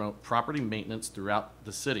efforts to promote property maintenance throughout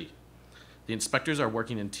the city. The inspectors are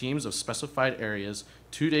working in teams of specified areas.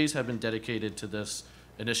 2 days have been dedicated to this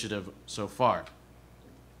initiative so far,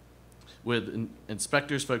 with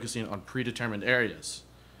inspectors focusing on predetermined areas.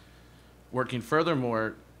 Working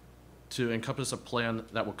furthermore to encompass a plan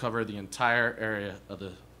that will cover the entire area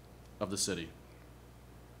of the city.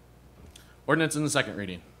 Ordinance in the second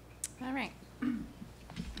reading. All right.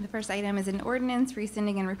 The first item is an ordinance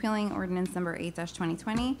rescinding and repealing ordinance number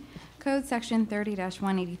 8-2020, code section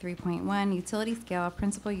 30-183.1, utility scale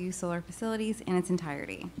principal use solar facilities in its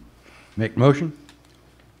entirety. Make motion?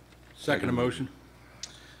 Second motion.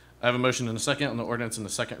 I have a motion and a second on the ordinance in the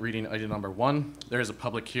second reading, item number 1. There is a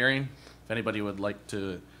public hearing. If anybody would like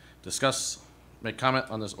to discuss, make comment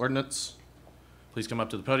on this ordinance, please come up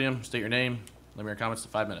to the podium, state your name, limit your comments to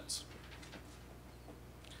 5 minutes.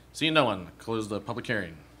 Seeing no one, close the public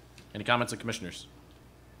hearing. Any comments of commissioners?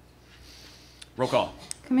 Roll call.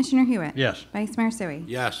 Commissioner Hewitt? Yes. Vice Mayor Sui?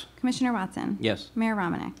 Yes. Commissioner Watson? Yes. Mayor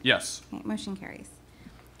Romanek? Yes. Okay, motion carries.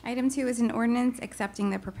 Item 2 is an ordinance accepting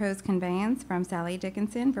the proposed conveyance from Sally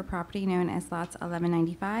Dickinson for property known as lots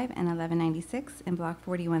 1195 and 1196 in Block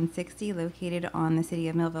 4160 located on the City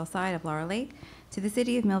of Millville side of Laurel Lake to the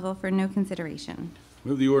City of Millville for no consideration.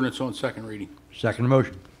 Move the ordinance on second reading. Second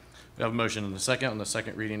motion. We have a motion and a second on the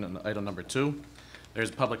second reading on item number 2. There's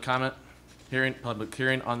a public comment public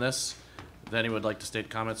hearing on this. If anyone would like to state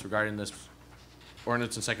comments regarding this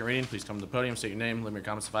ordinance and second reading, please come to the podium, state your name, limit your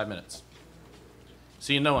comments to 5 minutes.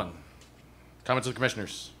 Seeing no one. Comments of the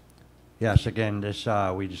commissioners? Yes, again, this,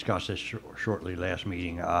 we discussed this shortly last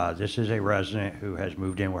meeting. This is a resident who has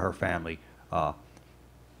moved in with her family.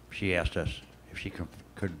 She asked us if she could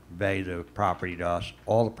convey the property to us.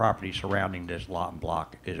 All the property surrounding this lot and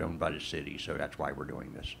block is owned by the city, so that's why we're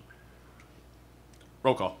doing this.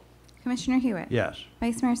 Roll call. Commissioner Hewitt? Yes.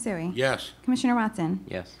 Vice Mayor Sui? Yes. Commissioner Watson?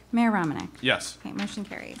 Yes. Mayor Romanek? Yes. Okay, motion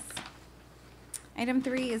carries. Item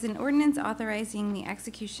 3 is an ordinance authorizing the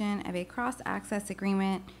execution of a cross-access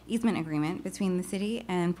agreement, easement agreement between the city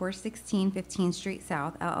and 416 15th Street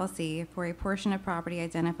South LLC for a portion of property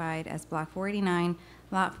identified as Block 489,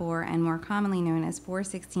 Lot 4, and more commonly known as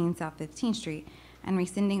 416 South 15th Street, and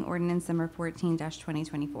rescinding ordinance number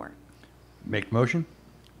 14-2024. Make motion?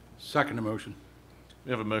 Second the motion.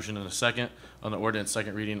 We have a motion and a second on the ordinance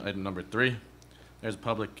second reading, item number 3. There's a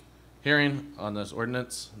public hearing on this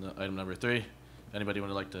ordinance, item number 3. If anybody would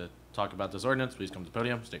like to talk about this ordinance, please come to the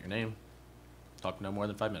podium, state your name, talk no more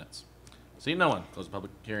than 5 minutes. Seeing no one, close the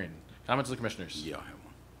public hearing. Comments of the commissioners? Yeah, I have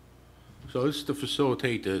one. So this is to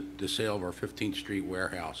facilitate the sale of our 15th Street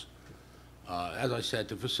warehouse. As I said,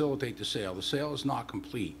 to facilitate the sale is not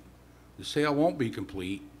complete. The sale won't be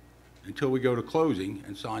complete until we go to closing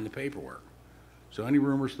and sign the paperwork. So any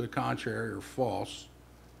rumors to the contrary are false,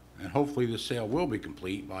 and hopefully the sale will be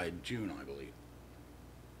complete by June, I believe.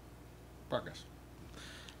 Progress.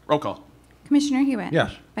 Roll call. Commissioner Hewitt?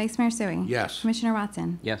 Yes. Vice Mayor Sui? Yes. Commissioner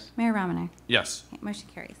Watson? Yes. Mayor Romanek? Yes. Okay, motion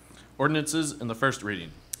carries. Ordinances in the first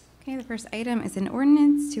reading. Okay, the first item is an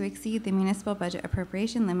ordinance to exceed the municipal budget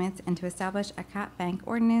appropriation limits and to establish a cap bank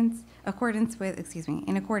ordinance in accordance with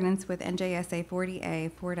NJSA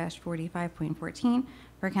 40A 4-45.14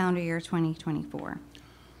 for calendar year 2024.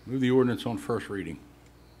 Move the ordinance on first reading.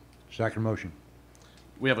 Second motion.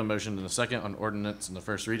 We have a motion and a second on ordinance in the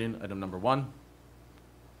first reading, item number 1.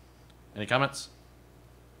 Any comments?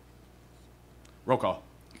 Roll call.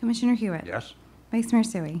 Commissioner Hewitt? Yes. Vice Mayor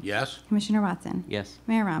Sui? Yes. Commissioner Watson? Yes.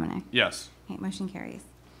 Mayor Romanek? Yes. Okay, motion carries.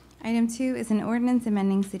 Item 2 is an ordinance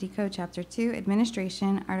amending City Code Chapter 2,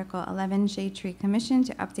 Administration, Article 11, Shade Tree Commission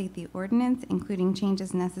to update the ordinance, including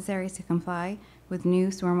changes necessary to comply with new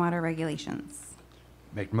stormwater regulations.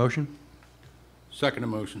 Make motion? Second the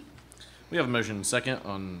motion. We have a motion and a second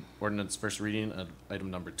on ordinance first reading,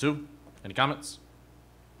 item number 2. Any comments?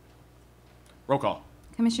 Roll call.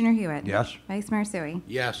 Commissioner Hewitt? Yes. Vice Mayor Sui?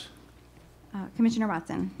 Yes. Commissioner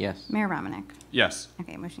Watson? Yes. Mayor Romanek? Yes.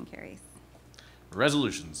 Okay, motion carries.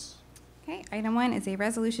 Resolutions. Okay, item 1 is a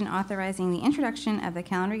resolution authorizing the introduction of the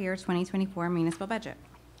calendar year 2024 municipal budget.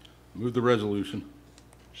 Move the resolution.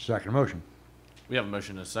 Second motion. We have a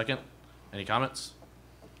motion and a second. Any comments?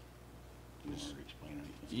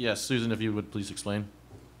 Yes, Susan, if you would please explain.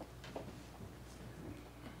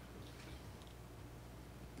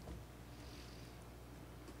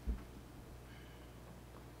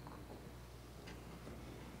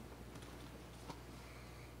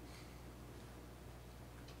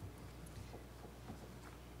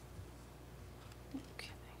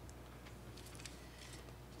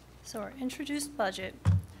 So our introduced budget,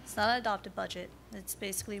 it's not an adopted budget. It's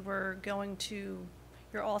basically you're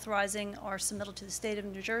authorizing our submittal to the state of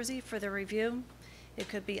New Jersey for their review. It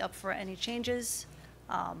could be up for any changes.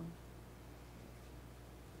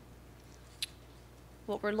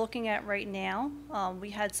 What we're looking at right now,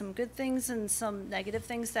 we had some good things and some negative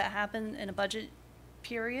things that happened in a budget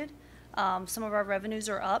period. Some of our revenues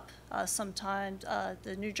are up. Sometimes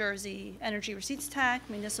the New Jersey Energy Receipts Tax,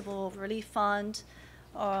 Municipal Relief Fund,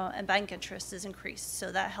 and bank interest is increased.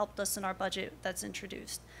 So that helped us in our budget that's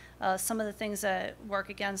introduced. Some of the things that work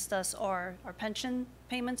against us are our pension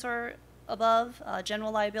payments are above,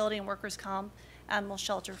 general liability and workers' comp, animal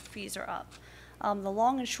shelter fees are up. The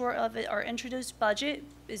long and short of it, our introduced budget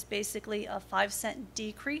is basically a 5-cent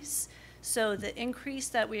decrease. So the increase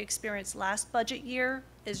that we experienced last budget year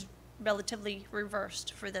is relatively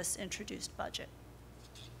reversed for this introduced budget.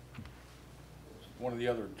 One of the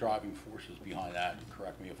other driving forces behind that, and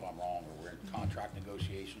correct me if I'm wrong, or we're in contract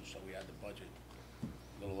negotiations, so we had to budget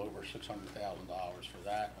a little over $600,000 for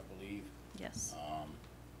that, I believe. Yes.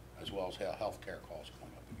 As well as healthcare costs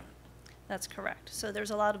going up again. That's correct. So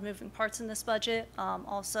there's a lot of moving parts in this budget.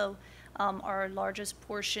 Also, our largest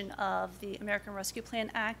portion of the American Rescue Plan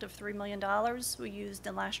Act of $3 million we used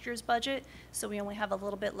in last year's budget. So we only have a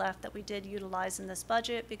little bit left that we did utilize in this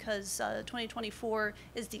budget because 2024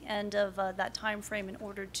 is the end of that time frame in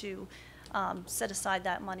order to set aside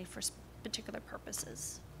that money for particular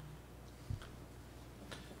purposes.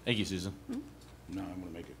 Thank you, Susan. No, I'm going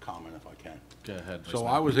to make a comment if I can. Go ahead. So Vice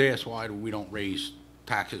I Mayor. was asked why we don't raise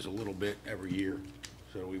taxes a little bit every year,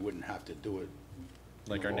 so we wouldn't have to do it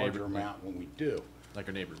Like in our a larger neighbor- amount when we do. Like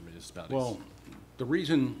our neighbor municipalities. Well, the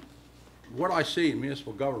reason, what I see in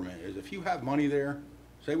municipal government is if you have money there,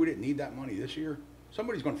 say we didn't need that money this year,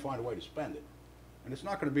 somebody's going to find a way to spend it. And it's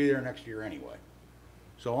not going to be there next year anyway.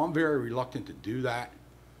 So I'm very reluctant to do that.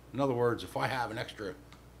 In other words, if I have an extra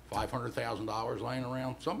 $500,000 laying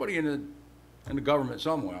around, somebody in the government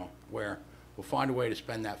somewhere will find a way to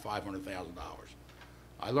spend that $500,000.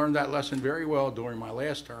 I learned that lesson very well during my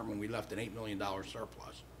last term when we left an $8 million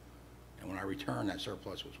surplus. And when I returned, that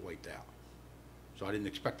surplus was wiped out. So I didn't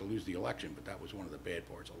expect to lose the election, but that was one of the bad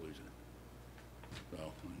parts of losing it.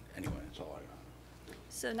 So anyway, that's all I got.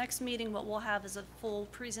 So next meeting, what we'll have is a full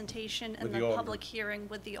presentation and With the the auditor. public hearing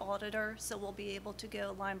with the auditor. So we'll be able to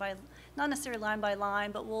go line by, not necessarily line by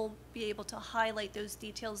line, but we'll be able to highlight those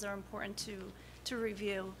details that are important to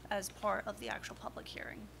review as part of the actual public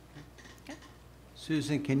hearing. Okay?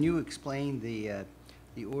 Susan, can you explain the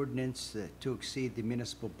ordinance to exceed the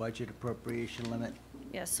municipal budget appropriation limit?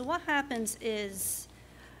 Yeah, so what happens is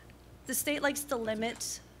the state likes to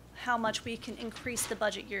limit how much we can increase the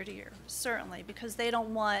budget year to year, certainly, because they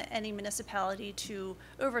don't want any municipality to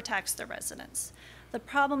overtax their residents. The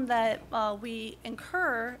problem that we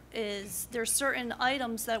incur is there's certain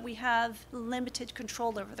items that we have limited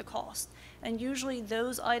control over the cost. And usually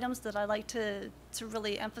those items that I like to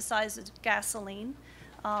really emphasize is gasoline.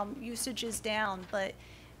 Usage is down, but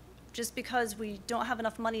just because we don't have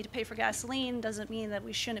enough money to pay for gasoline doesn't mean that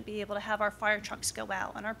we shouldn't be able to have our fire trucks go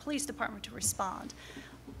out and our police department to respond.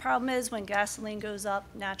 Problem is when gasoline goes up,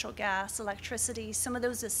 natural gas, electricity, some of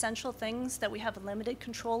those essential things that we have limited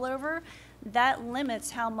control over, that limits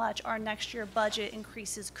how much our next year budget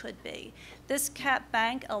increases could be. This cap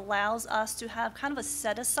bank allows us to have kind of a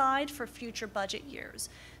set aside for future budget years.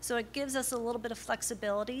 So it gives us a little bit of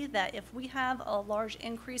flexibility that if we have a large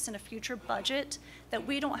increase in a future budget, that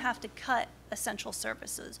we don't have to cut essential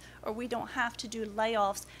services or we don't have to do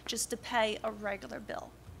layoffs just to pay a regular bill.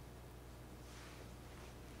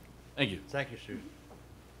 Thank you. Thank you, Susan.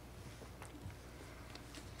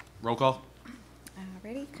 Roll call.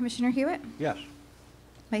 Ready? Commissioner Hewitt? Yes.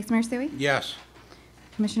 Vice Mayor Sui? Yes.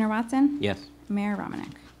 Commissioner Watson? Yes. Mayor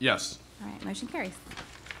Romanek? Yes. All right, motion carries.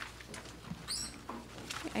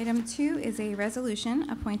 Item 2 is a resolution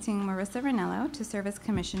appointing Marissa Ranello to serve as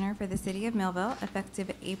Commissioner for the City of Millville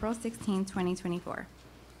effective April 16, 2024.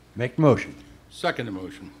 Make the motion. Second the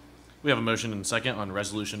motion. We have a motion and a second on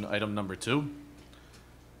resolution item number 2.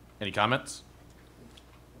 Any comments?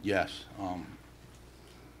 Yes.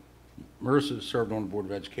 Marissa served on the Board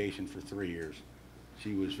of Education for 3 years.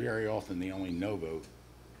 She was very often the only no vote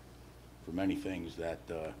for many things that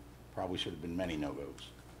probably should have been many no votes.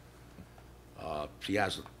 She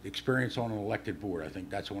has experience on an elected board. I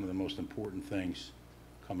think that's one of the most important things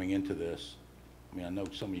coming into this. I mean, I know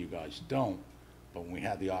some of you guys don't, but when we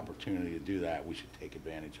have the opportunity to do that, we should take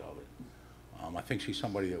advantage of it. I think she's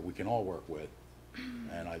somebody that we can all work with,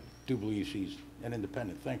 and I do believe she's an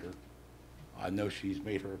independent thinker. I know she's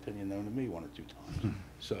made her opinion known to me 1 or 2 times.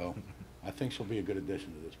 So I think she'll be a good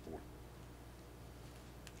addition to this board.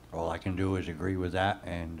 All I can do is agree with that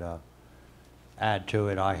and add to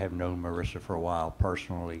it. I have known Marissa for a while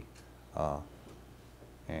personally,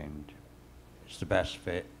 and it's the best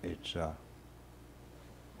fit. It's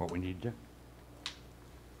what we need to do.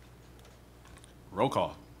 Roll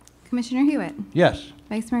call. Commissioner Hewitt? Yes.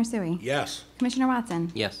 Vice Mayor Sui? Yes. Commissioner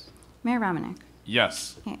Watson? Yes. Mayor Romanek?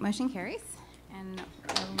 Yes. Okay, motion carries. And yep.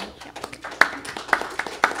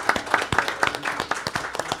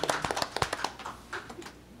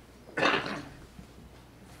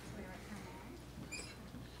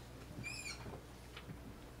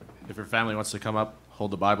 If your family wants to come up,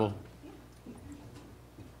 hold the Bible.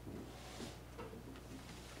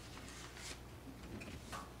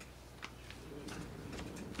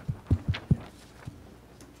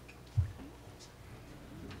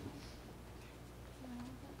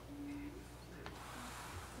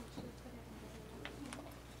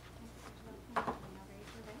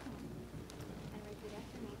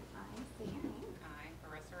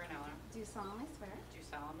 Do solemnly swear Do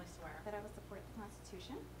solemnly swear that I will support the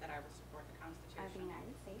Constitution that I will support the of the Constitution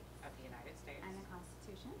United States of the United States and the Constitution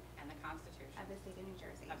Constitution and the Constitution of the State of New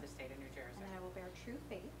Jersey, of the State of New Jersey, and that I will bear true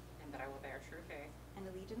faith and that I will bear true faith and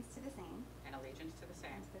allegiance to the same and allegiance to the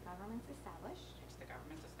same and to the governments established and to the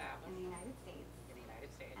governments in established the United States in the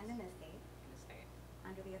United States and in this state in the state,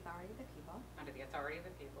 under the authority of the people, under the authority of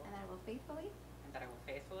the people, and that I will faithfully, and that I will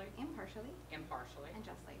faithfully, impartially, impartially, and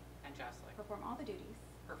justly perform all the duties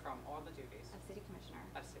of City Commissioner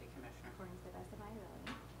of City Commissioner according to the best of my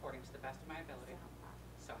ability. according to the best of my ability.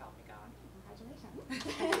 So help me God. So help me God.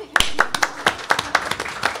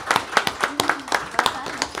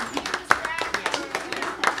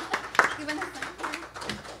 Congratulations. You want to sign?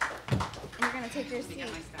 And you're going to take your seat.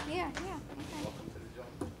 Yeah, yeah.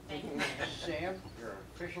 Thank you. Sam, you're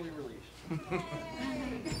officially released.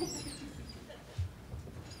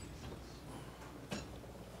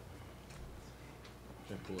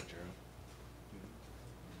 Pull it, Gerald.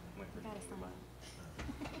 You gotta sign.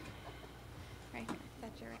 Right here.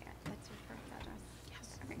 That's your correct address. Yes.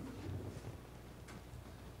 Okay.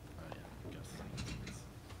 Oh, yeah, guess.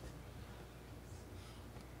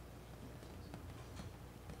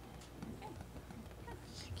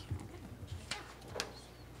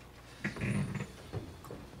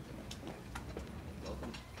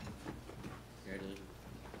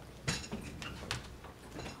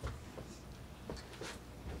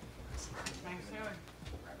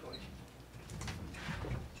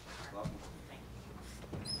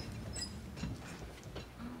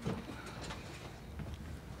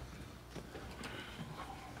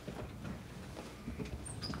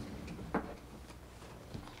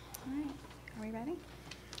 All right. Are we ready?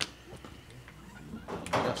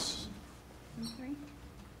 Yes. Item 3?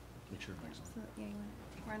 Make sure Mike's on. So, yeah, you want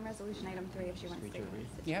we're on resolution item 3 if she wants to.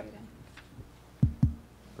 Yep.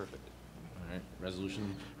 Perfect. All right,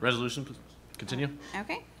 resolution, please. Continue.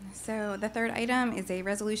 Okay, so the third item is a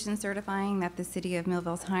resolution certifying that the City of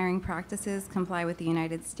Millville's hiring practices comply with the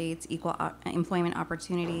United States Equal Employment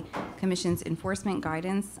Opportunity Commission's enforcement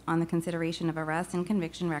guidance on the consideration of arrest and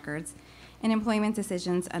conviction records and employment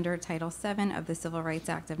decisions under Title VII of the Civil Rights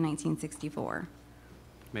Act of 1964.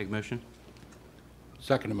 Make a motion?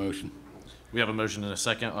 Second motion. We have a motion and a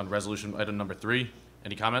second on resolution item number 3.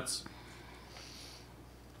 Any comments?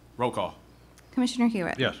 Roll call. Commissioner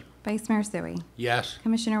Hewitt? Yes. Vice Mayor Sui? Yes.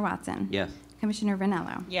 Commissioner Watson? Yes. Commissioner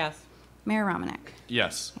Vanello? Yes. Mayor Romanek?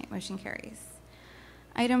 Yes. Okay, motion carries.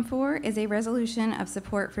 Item 4 is a resolution of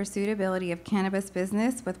support for suitability of cannabis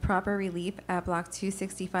business with proper relief at Block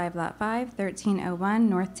 265, Lot 5, 1301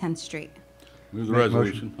 North 10th Street. Move the Make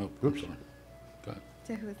resolution. motion. Oh, oops, sorry. Go ahead.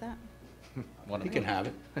 So who is that? One He of can them. have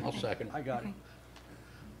it. I'll second. I got it.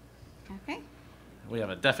 Okay. We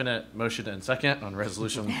have a definite motion and second on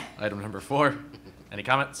resolution item number 4. Any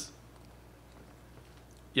comments?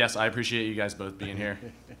 Yes, I appreciate you guys both being here.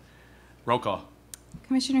 Roll call.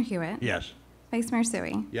 Commissioner Hewitt? Yes. Vice Mayor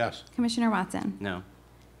Sui? Yes. Commissioner Watson? No.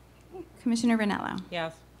 Commissioner Vanello?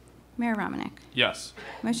 Yes. Mayor Romanek? Yes.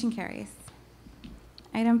 Motion carries.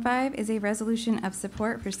 Item 5 is a resolution of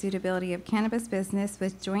support for suitability of cannabis business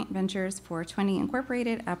with joint ventures for 20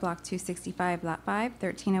 Incorporated at Block 265, Lot 5,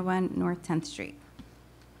 1301 North 10th Street.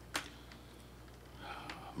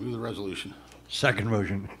 Move the resolution. Second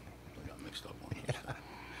motion. I got mixed up on this.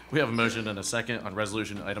 We have a motion and a second on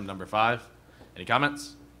resolution item number 5. Any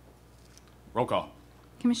comments? Roll call.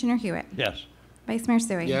 Commissioner Hewitt? Yes. Vice Mayor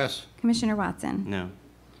Sui? Yes. Commissioner Watson? No.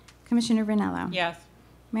 Commissioner Vanello? Yes.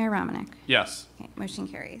 Mayor Romanek? Yes. Okay, motion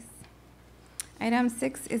carries. Item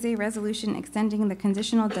 6 is a resolution extending the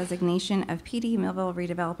conditional designation of PD Millville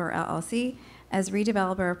Redeveloper LLC as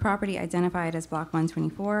redeveloper of property identified as Block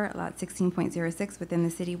 124, Lot 16.06 within the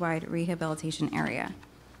citywide rehabilitation area.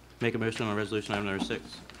 Make a motion on resolution item number 6.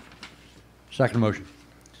 Second motion.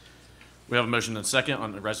 We have a motion and a second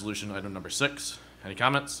on resolution item number 6. Any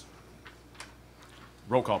comments?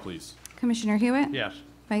 Roll call, please. Commissioner Hewitt? Yes.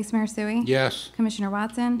 Vice Mayor Sui? Yes. Commissioner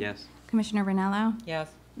Watson? Yes. Commissioner Vanello? Yes.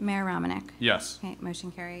 Mayor Romanek? Yes. Okay, motion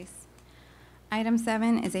carries. Item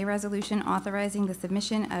 7 is a resolution authorizing the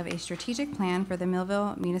submission of a strategic plan for the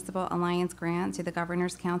Millville Municipal Alliance Grant to the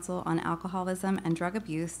Governor's Council on Alcoholism and Drug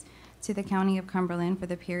Abuse to the County of Cumberland for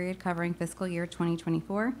the period covering fiscal year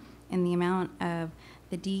 2024 in the amount of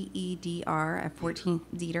the DEDR of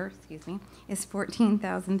is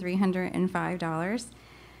 $14,305.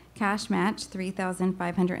 Cash match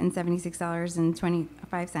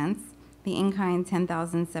 $3,576.25. The in-kind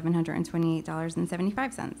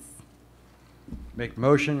 $10,728.75. Make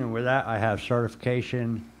motion, and with that, I have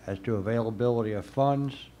certification as to availability of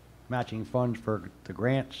funds, matching funds for the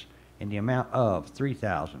grants in the amount of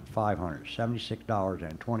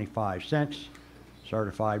 $3,576.25,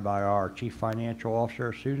 certified by our Chief Financial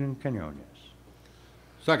Officer, Susan Quinones.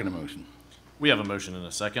 Second motion. We have a motion and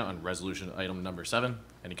a second on resolution item number 7.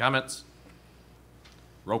 Any comments?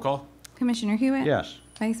 Roll call? Commissioner Hewitt? Yes.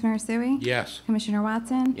 Vice Mayor Sui? Yes. Commissioner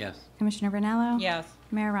Watson? Yes. Commissioner Vernello? Yes.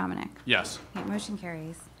 Mayor Romanek? Yes. Okay, motion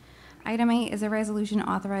carries. Item 8 is a resolution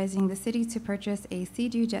authorizing the city to purchase a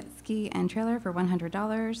Sea-Doo jet ski and trailer for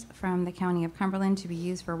 $100 from the County of Cumberland to be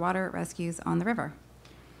used for water rescues on the river.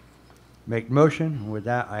 Make motion. With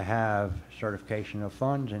that, I have certification of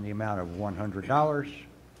funds in the amount of $100,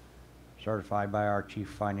 certified by our Chief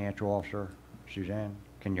Financial Officer, Suzanne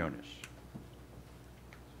Quinones.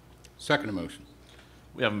 Second motion.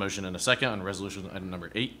 We have a motion and a second on resolution item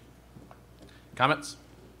number 8. Comments?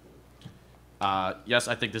 Yes,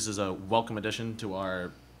 I think this is a welcome addition to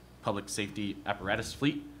our public safety apparatus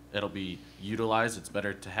fleet. It'll be utilized. It's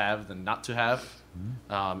better to have than not to have.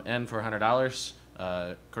 And for $100,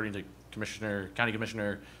 according to County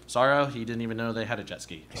Commissioner Sorrow, he didn't even know they had a jet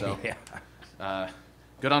ski. So,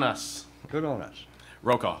 good on us. Good on us.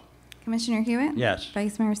 Roll call. Commissioner Hewitt? Yes.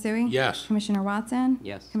 Vice Mayor Sui? Yes. Commissioner Watson?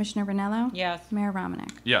 Yes. Commissioner Vernello? Yes. Mayor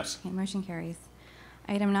Romanek? Yes. Okay, motion carries.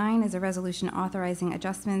 Item 9 is a resolution authorizing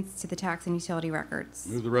adjustments to the tax and utility records.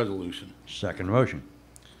 Move the resolution. Second motion.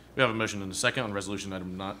 We have a motion and a second on resolution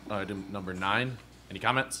item number 9. Any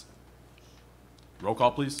comments? Roll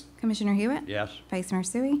call, please. Commissioner Hewitt? Yes. Vice Mayor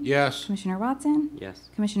Sui? Yes. Commissioner Watson? Yes.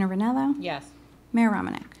 Commissioner Vernello? Yes. Mayor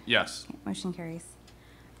Romanek? Yes. Okay, motion carries.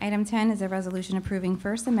 Item 10 is a resolution approving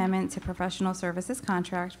First Amendment to professional services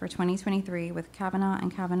contract for 2023 with Kavanaugh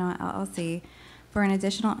and Kavanaugh LLC for an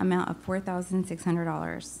additional amount of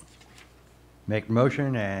 $4,600. Make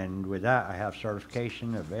motion, and with that, I have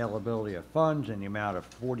certification availability of funds in the amount of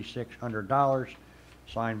 $4,600,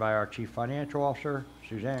 signed by our Chief Financial Officer,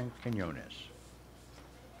 Suzanne Quinones.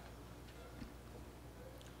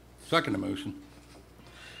 Second motion.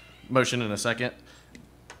 Motion and a second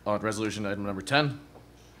on resolution item number 10.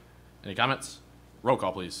 Any comments? Roll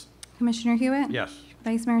call, please. Commissioner Hewitt? Yes.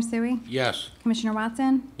 Vice Mayor Sui? Yes. Commissioner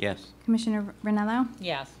Watson? Yes. Commissioner Vernello?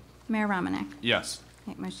 Yes. Mayor Romanek? Yes.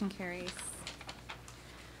 Okay, motion carries.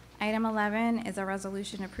 Item 11 is a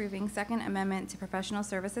resolution approving Second Amendment to professional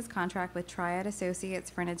services contract with Triad Associates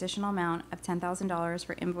for an additional amount of $10,000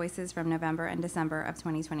 for invoices from November and December of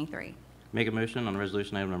 2023. Make a motion on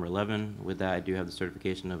resolution item number 11. With that, I do have the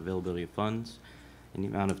certification of availability of funds in the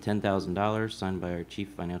amount of $10,000, signed by our Chief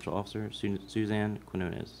Financial Officer, Suzanne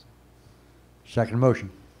Quinones. Second motion.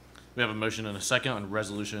 We have a motion and a second on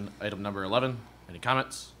resolution item number 11. Any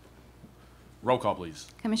comments? Roll call, please.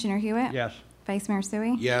 Commissioner Hewitt? Yes. Vice Mayor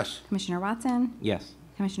Sui? Yes. Commissioner Watson? Yes.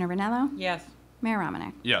 Commissioner Vernello? Yes. Mayor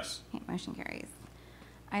Romanek? Yes. Okay, motion carries.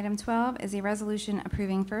 Item 12 is a resolution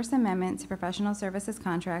approving First Amendment to professional services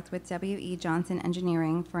contract with W.E. Johnson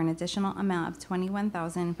Engineering for an additional amount of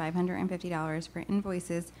 $21,550 for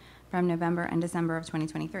invoices from November and December of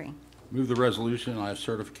 2023. Move the resolution. I have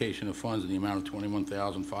certification of funds in the amount of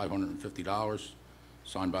 $21,550,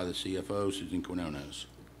 signed by the CFO, Susan Quinones.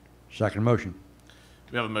 Second motion.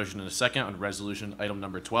 We have a motion and a second on resolution item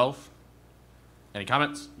number 12. Any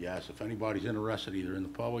comments? Yes, if anybody's interested, either in the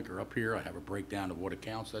public or up here, I have a breakdown of what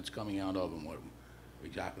accounts that's coming out of and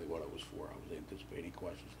exactly what it was for. I was anticipating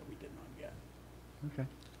questions that we did not get. Okay.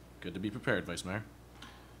 Good to be prepared, Vice Mayor.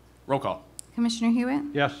 Roll call. Commissioner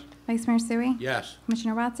Hewitt? Yes. Vice Mayor Sui? Yes.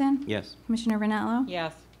 Commissioner Watson? Yes. Commissioner Vernello?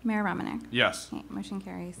 Yes. Mayor Romanek? Yes. Okay, motion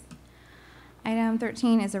carries. Item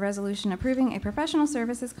 13 is a resolution approving a professional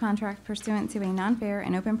services contract pursuant to a non-fair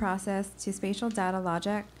and open process to Spatial Data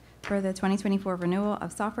Logic for the 2024 renewal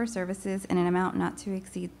of software services in an amount not to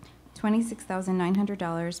exceed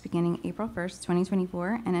 $26,900 beginning April 1st,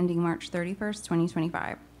 2024 and ending March 31st,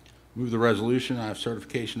 2025. Move the resolution. I have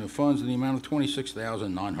certification of funds in the amount of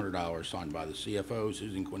 $26,900, signed by the CFO,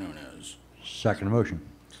 Susan Quinones. Second motion.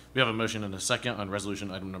 We have a motion and a second on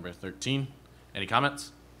resolution item number 13. Any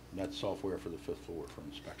comments? That's software for the 5th floor for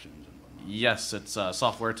inspections and whatnot. Yes, it's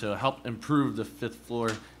software to help improve the 5th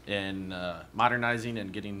floor in modernizing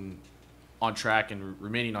and getting on track and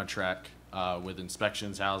remaining on track with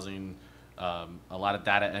inspections, housing. A lot of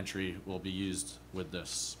data entry will be used with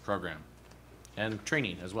this program and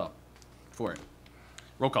training as well for it.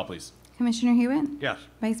 Roll call, please. Commissioner Hewitt? Yes.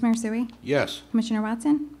 Vice Mayor Sui? Yes. Commissioner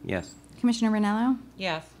Watson? Yes. Commissioner Vernello?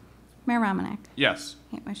 Yes. Mayor Romanek? Yes.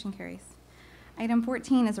 Okay, motion carries. Item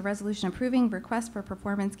 14 is a resolution approving request for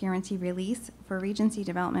performance guarantee release for Regency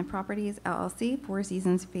Development Properties, LLC, Four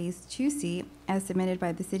Seasons Phase 2C, as submitted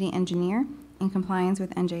by the city engineer in compliance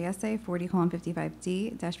with NJSA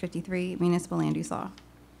 40:55D-53 Municipal Land Use Law.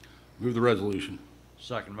 Move the resolution.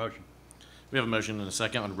 Second motion. We have a motion and a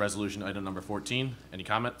second on resolution item number 14. Any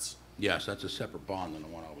comments? Yes, that's a separate bond than the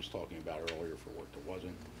one I was talking about earlier for work that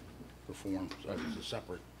wasn't performed. So it's a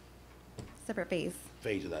separate Separate phase.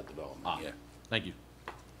 phase of that development, yeah. Thank you.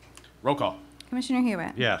 Roll call. Commissioner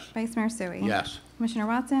Hewitt? Yes. Vice Mayor Sui? Yes. Commissioner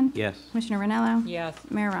Watson? Yes. Commissioner Ranello? Yes.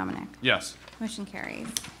 Mayor Romanek? Yes. Motion carries.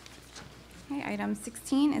 Okay, item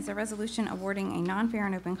 16 is a resolution awarding a non-fair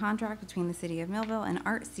and open contract between the City of Millville and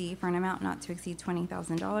Art C for an amount not to exceed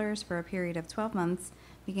 $20,000 for a period of 12 months,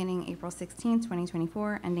 beginning April 16,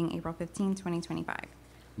 2024, ending April 15, 2025.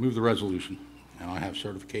 Move the resolution. And I have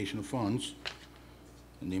certification of funds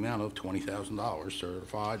in the amount of $20,000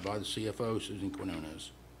 certified by the CFO, Susan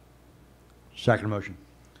Quinones. Second motion.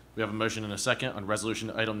 We have a motion and a second on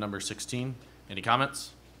resolution item number 16. Any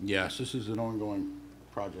comments? Yes, this is an ongoing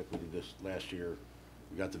project. We did this last year.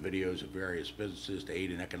 We got the videos of various businesses to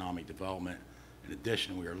aid in economic development. In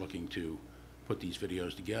addition, we are looking to put these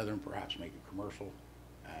videos together and perhaps make a commercial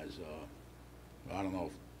as, I don't know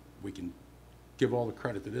if we can give all the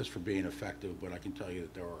credit to this for being effective, but I can tell you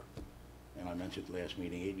that there are, and I mentioned at the last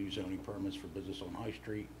meeting, 8 new zoning permits for business on High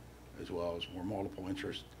Street, as well as more multiple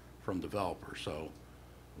interest from developers. So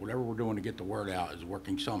whatever we're doing to get the word out is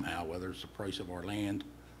working somehow, whether it's the price of our land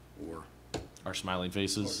or Our smiling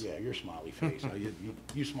faces. yeah, your smiley face.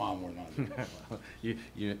 You smile more than I do.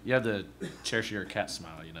 You have the Cheshire cat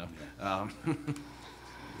smile, you know. Not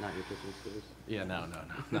your pitching skills. Yeah, no,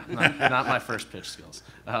 not my first pitch skills.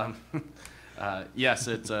 Yes,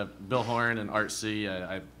 it's Bill Horn and Art C.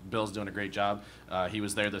 Bill's doing a great job. He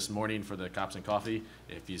was there this morning for the Cops and Coffee.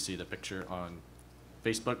 If you see the picture on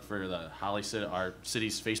Facebook for the Holly City, our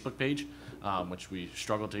city's Facebook page, which we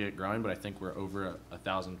struggled to get growing, but I think we're over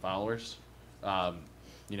 1,000 followers.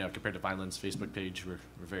 You know, compared to Vineland's Facebook page, we're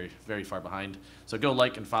very, very far behind. So go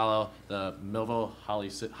like and follow the Millville, Holly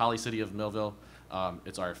City of Millville.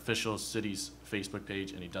 It's our official city's Facebook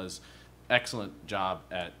page, and he does excellent job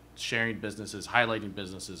at sharing businesses,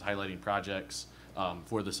 highlighting projects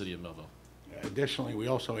for the city of Millville. Additionally, we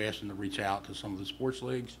also asked them to reach out to some of the sports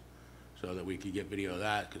leagues so that we could get video of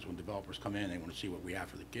that, because when developers come in, they want to see what we have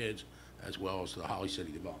for the kids, as well as the Holly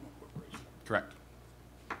City Development Corporation. Correct.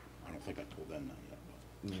 I don't think I told them that yet,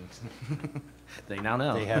 but. They now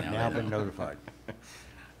know. They have now been notified.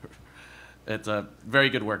 It's a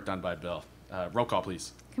very good work done by Bill. Roll call,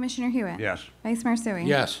 please. Commissioner Hewitt? Yes. Vice Mayor Sui?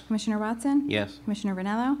 Yes. Commissioner Watson? Yes. Commissioner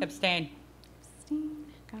Ranello? Abstain. Abstain.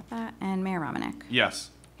 Got that. And Mayor Romanek?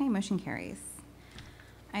 Yes. Okay, motion carries.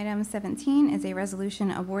 Item 17 is a resolution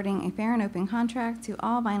awarding a fair and open contract to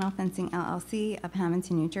All Vinyl Fencing LLC of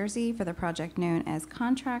Hamilton, New Jersey for the project known as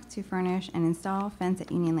Contract to Furnish and Install Fence at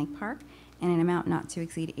Union Lake Park in an amount not to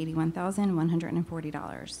exceed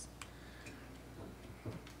 $81,140.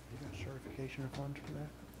 Certification of funds for that?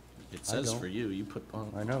 It says don't. for you. You put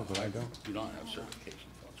on. I know, but I don't. You don't have certification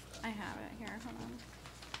funds for that. I have it here. Hold on.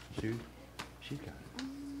 Sue, she's got it.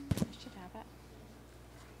 I should have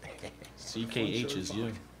it. CKH is you.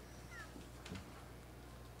 Should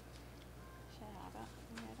have it.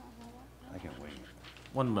 Maybe I don't have it. I can wait.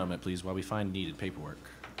 One moment, please, while we find needed paperwork.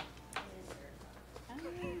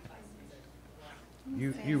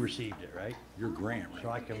 You received it, right? Your grant, right? So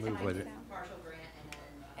I can move with it.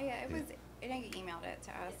 Yeah, it was, I emailed it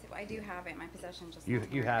to us. I do have it in my possession, just. You-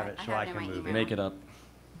 not you here. have it, so I in can my move it. email. Make it up.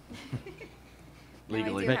 No,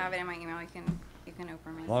 Legally. I do have it in my email. You can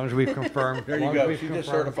open my. As long as we've confirmed. There as you long as go. we've She just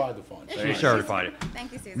confirmed- certified the funds. She certified it.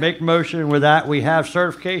 Thank you, Susan. Make motion with that. We have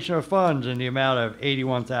certification of funds in the amount of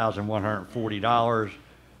 $81,140.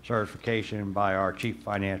 Certification by our Chief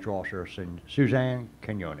Financial Officer, Suzanne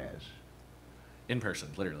Quinones. In person,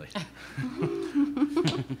 literally.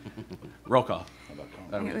 Roll call. How about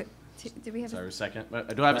Tom? Okay, wait, do we have? Sorry, a second.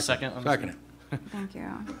 Do I have a second? On this Second. one? Thank you.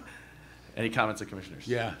 Any comments of commissioners?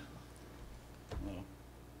 Yeah. Well,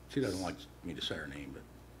 she doesn't like me to say her name, but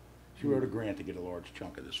she wrote a grant to get a large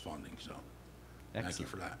chunk of this funding, so thank you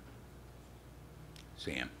Excellent. for that.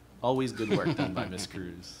 Sam. Always good work done by Ms.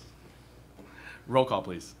 Cruz. Roll call,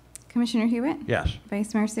 please. Commissioner Hewitt? Yes.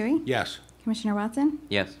 Vice Mayor Sui? Yes. Commissioner Watson?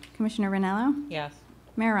 Yes. Commissioner Ranello? Yes.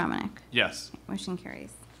 Mayor Romanek? Yes. Motion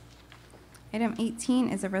carries. Item 18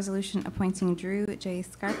 is a resolution appointing Drew J.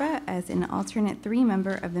 Scarpa as an alternate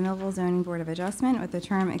 3-member of the Millville Zoning Board of Adjustment with a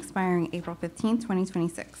term expiring April 15,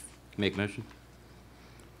 2026. Make motion.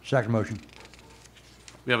 Second motion.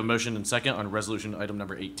 We have a motion and second on resolution item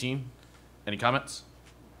number 18. Any comments?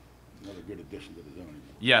 Another good addition to the zoning board.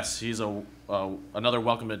 Yes, he's another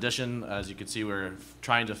welcome addition. As you can see, we're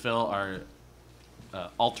trying to fill our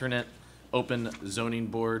alternate open zoning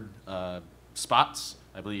board spots.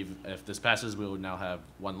 I believe if this passes, we will now have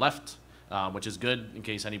one left, which is good in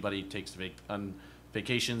case anybody takes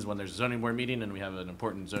vacations when there's a zoning board meeting and we have an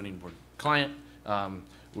important zoning board client.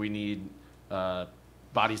 We need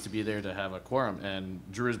bodies to be there to have a quorum. And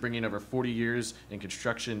Drew is bringing over 40 years in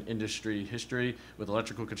construction industry history with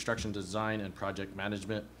electrical construction design and project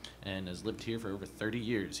management, and has lived here for over 30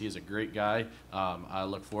 years. He is a great guy. I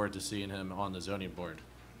look forward to seeing him on the zoning board.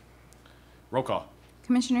 Roll call.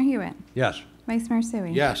 Commissioner Hewitt? Yes. Vice Mayor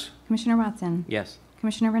Sui? Yes. Commissioner Watson? Yes.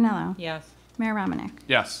 Commissioner Ranello? Yes. Mayor Romanek?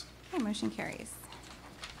 Yes. Okay, motion carries.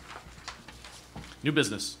 New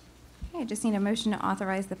business. Okay, I just need a motion to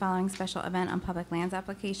authorize the following special event on public lands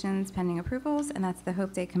applications pending approvals, and that's the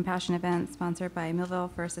Hope Day Compassion event sponsored by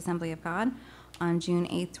Millville First Assembly of God on June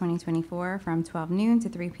 8th, 2024, from 12 noon to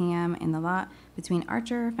 3 p.m. in the lot between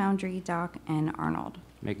Archer, Foundry, Dock, and Arnold.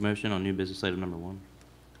 Make motion on new business item number 1.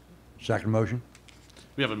 Second motion?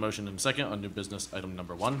 We have a motion and second on new business item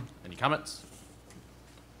number 1. Any comments?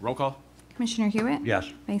 Roll call. Commissioner Hewitt?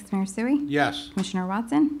 Yes. Vice Mayor Sui? Yes. Commissioner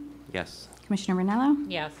Watson? Yes. Commissioner Ranello?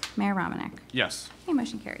 Yes. Mayor Romanek? Yes. Okay,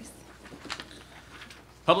 motion carries.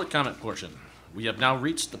 Public comment portion. We have now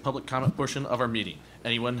reached the public comment portion of our meeting.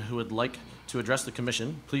 Anyone who would like to address the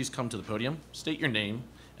commission, please come to the podium, state your name,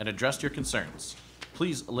 and address your concerns.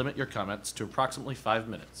 Please limit your comments to approximately 5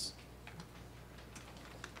 minutes.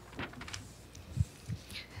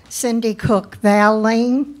 Cindy Cook, Val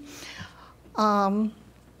Lane.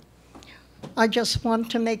 I just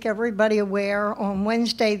want to make everybody aware, on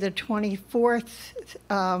Wednesday, the 24th,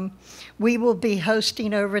 we will be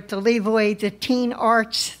hosting over at the Levoy the Teen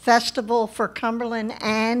Arts Festival for Cumberland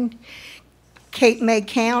and Cape May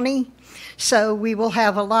County. So we will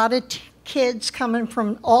have a lot of kids coming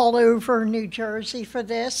from all over New Jersey for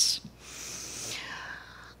this.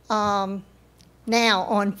 Now,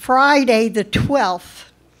 on Friday, the 12th,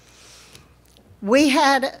 we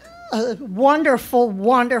had a wonderful,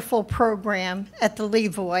 wonderful program at the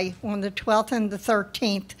Levoy on the 12th and the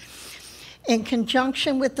 13th. In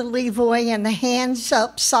conjunction with the Levoy and the Hands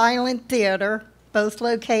Up Silent Theater, both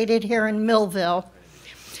located here in Millville,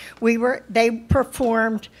 they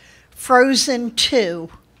performed Frozen 2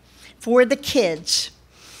 for the kids.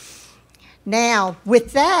 Now,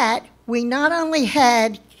 with that, we not only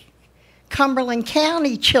had Cumberland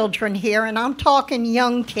County children here, and I'm talking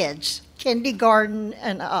young kids, kindergarten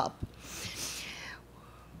and up,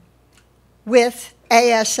 with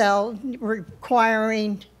ASL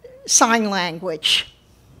requiring sign language.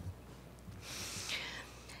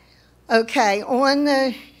 Okay,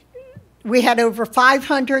 we had over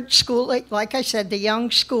 500 school, like I said, the young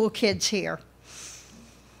school kids here.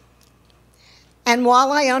 And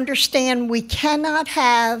while I understand we cannot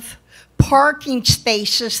have parking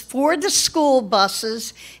spaces for the school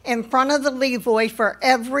buses in front of the Levoy for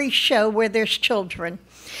every show where there's children,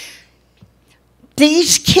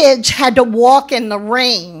 these kids had to walk in the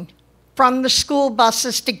rain from the school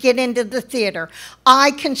buses to get into the theater.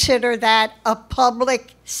 I consider that a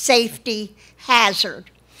public safety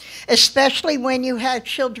hazard, especially when you have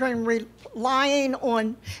children relying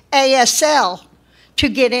on ASL to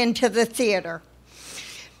get into the theater.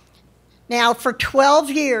 Now, for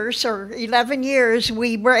 12 years or 11 years,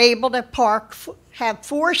 we were able to have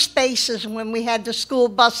 4 spaces when we had the school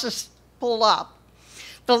buses pull up.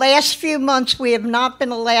 The last few months, we have not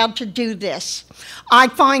been allowed to do this. I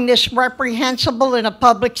find this reprehensible and a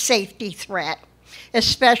public safety threat,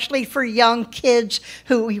 especially for young kids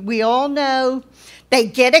who we all know, they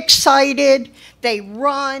get excited, they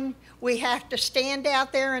run. We have to stand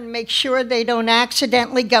out there and make sure they don't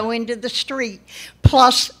accidentally go into the street.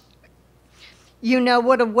 Plus, you know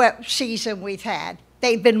what a wet season we've had.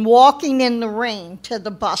 They've been walking in the rain to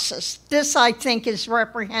the buses. This, I think, is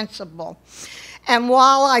reprehensible. And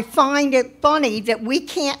while I find it funny that we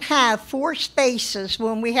can't have 4 spaces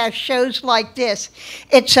when we have shows like this,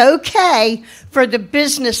 it's okay for the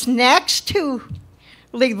business next to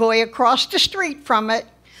Levoy, across the street from it,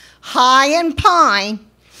 High and Pine,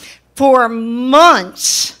 for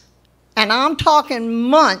months, and I'm talking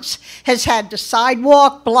months, has had the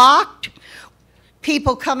sidewalk blocked.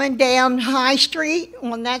 People coming down High Street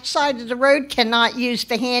on that side of the road cannot use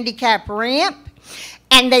the handicap ramp.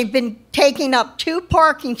 And they've been taking up 2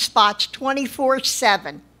 parking spots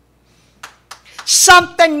 24/7.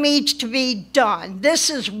 Something needs to be done. This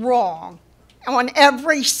is wrong on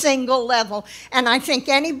every single level. And I think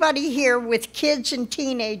anybody here with kids and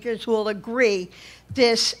teenagers will agree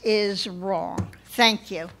this is wrong.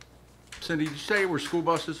 Thank you. Cindy, did you say they were school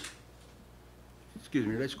buses? Excuse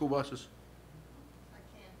me, are they school buses?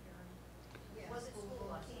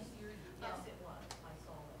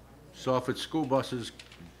 So if it's school buses,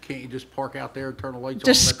 can't you just park out there and turn the lights on?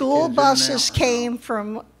 The school buses came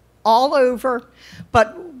from all over,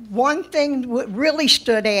 but one thing that really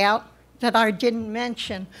stood out that I didn't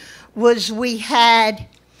mention was we had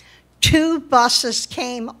 2 buses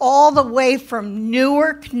came all the way from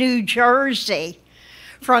Newark, New Jersey,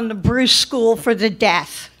 from the Bruce School for the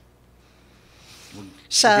Deaf.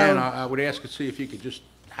 So, Again, I would ask to see if you could just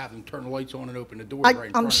have them turn the lights on and open the door right in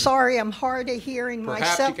front I'm of you. sorry, I'm hard of hearing Perhaps you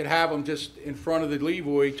myself. could have them just in front of the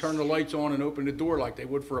Levoy, turn the lights on and open the door like they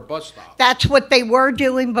would for a bus stop. That's what they were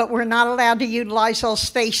doing, but we're not allowed to utilize those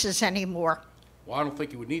spaces anymore. Well, I don't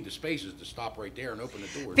think you would need the spaces to stop right there and open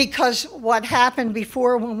the doors. Because what happened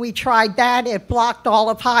before when we tried that, it blocked all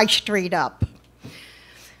of High Street up.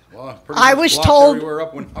 Well, pretty I much was blocked told- everywhere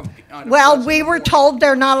up when I'm behind the Well, bus we in the were morning. told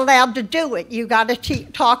they're not allowed to do it. You got to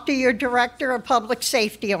talk to your director of public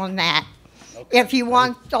safety on that. Okay. If you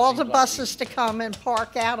want all the Seems like buses to come and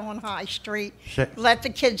park out on High Street, Si- let the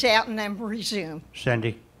kids out and then resume.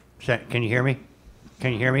 Cindy, can you hear me?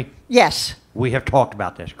 Can you hear me? Yes, We have talked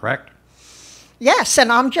about this, correct? yes,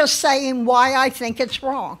 and I'm just saying why I think it's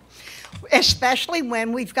wrong. Especially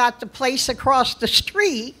when we've got the place across the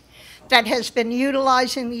street that has been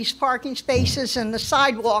utilizing these parking spaces and the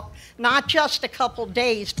sidewalk, not just a couple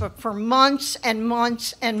days, but for months and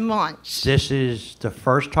months and months. This is the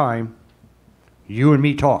first time you and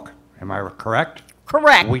me talk. Am I correct?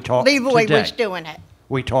 Correct. We talked Levoy today. was doing it.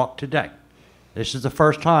 We talked today. This is the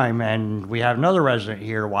first time, and we have another resident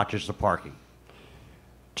here who watches the parking.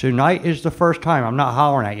 Tonight is the first time, I'm not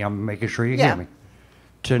hollering at you, I'm making sure you Yeah. hear me.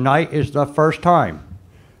 Tonight is the first time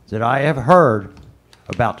that I have heard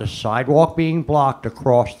about the sidewalk being blocked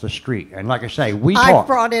across the street. And like I say, we I've talked.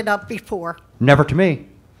 brought it up before. Never to me.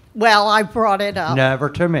 Well, I brought it up. Never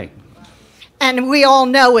to me. And we all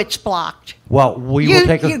know it's blocked. Well, we You- will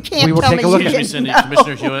take a, you can't we will tell take me a look you at Excuse me, it. didn't Cindy, know.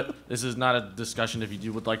 Commissioner Hewitt, this is not a discussion. If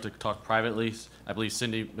you would like to talk privately, I believe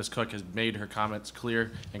Cindy, Ms. Cook, has made her comments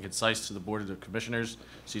clear and concise to the Board of the Commissioners.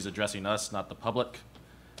 She's addressing us, not the public.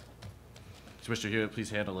 Commissioner Hewitt,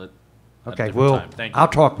 please handle it at a Okay, different well, time. Thank you. I'll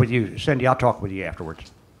talk with you. Cindy, I'll talk with you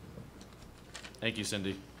afterwards. Thank you,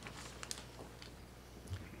 Cindy.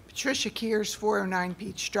 Patricia Kears, 409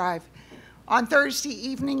 Peach Drive. On Thursday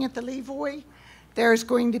evening at the Levoy, there's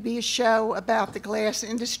going to be a show about the glass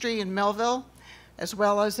industry in Millville, as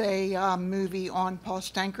well as a movie on Paul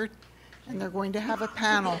Stankert, and they're going to have a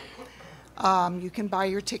panel. You can buy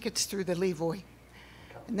your tickets through the Levoy.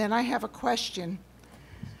 And then I have a question.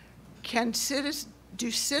 Do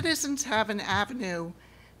citizens have an avenue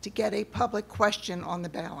to get a public question on the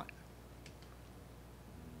ballot?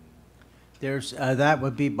 There's, that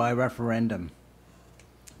would be by referendum.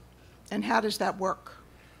 And how does that work?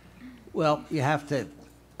 Well, you have to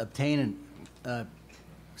obtain a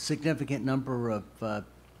significant number of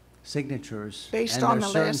signatures. Based on the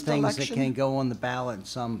And there's last certain things that election? can go on the ballot and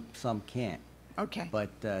some can't. Okay. But,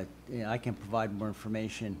 yeah, I can provide more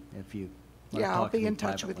information if you want to Yeah, I'll talk to be me in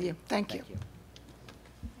touch with privately. you. Thank you.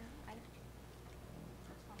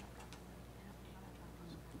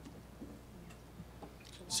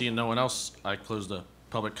 Seeing no one else, I close the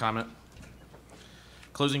public comment.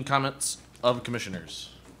 Closing comments of commissioners.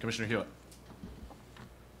 Commissioner Hewitt.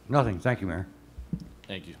 Nothing, thank you, Mayor.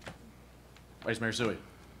 Thank you. Vice Mayor Sui.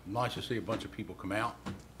 Nice to see a bunch of people come out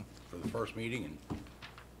for the first meeting, and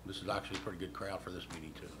this is actually a pretty good crowd for this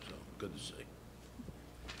meeting too, so good to see.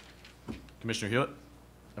 Commissioner Hewitt.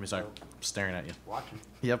 I'm sorry, I'm staring at you. Watching.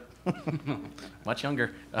 Yep. Much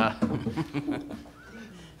younger.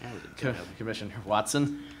 Commissioner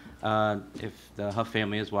Watson. If the Huff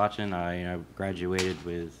family is watching, I graduated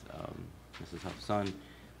with Mrs. Huff's son.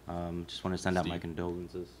 Just want to send out my Steve.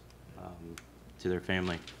 condolences to their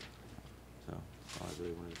family. So that's all I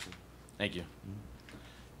really wanted to say. Thank you.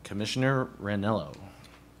 Commissioner Ranello.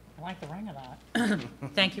 I like the ring of that.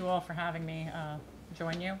 Thank you all for having me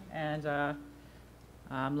join you, and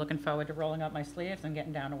I'm looking forward to rolling up my sleeves and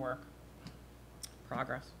getting down to work.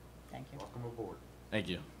 Progress. Thank you. Welcome aboard. Thank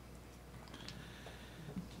you.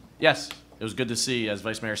 Yes, it was good to see, as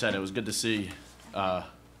Vice Mayor said, it was good to see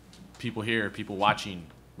people here, people watching.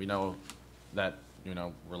 We know that,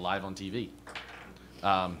 we're live on TV.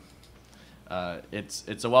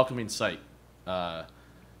 It's a welcoming sight to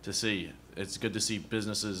see. It's good to see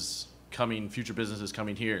businesses coming, future businesses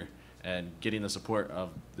coming here and getting the support of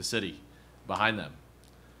the city behind them.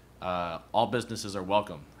 All businesses are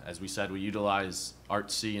welcome. As we said, we utilize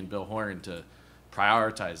Art C and Bill Horn to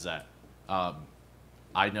prioritize that.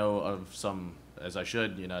 I know of some, as I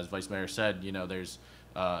should, as Vice Mayor said, there's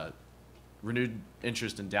renewed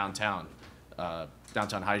interest in downtown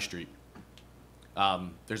High Street.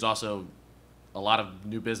 There's also a lot of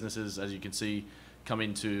new businesses, as you can see,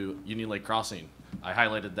 coming to Union Lake Crossing. I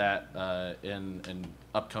highlighted that in an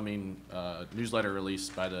upcoming newsletter release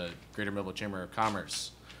by the Greater Millville Chamber of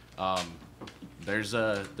Commerce. There's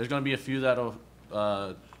going to be a few that'll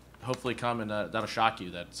hopefully come, and that'll shock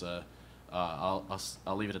you. That's I'll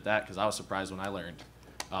leave it at that, because I was surprised when I learned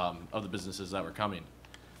of the businesses that were coming.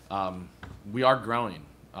 We are growing.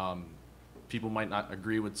 People might not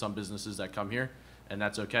agree with some businesses that come here, and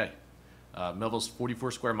that's okay. Millville's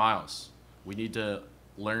 44 square miles. We need to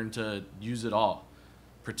learn to use it all,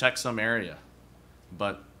 protect some area,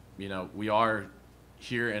 but you know, we are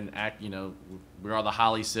here and act. You know, we are the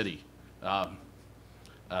Holly City,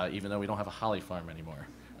 even though we don't have a holly farm anymore.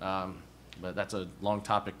 But that's a long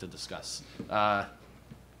topic to discuss.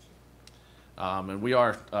 And we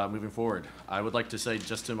are moving forward. I would like to say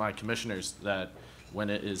just to my commissioners that when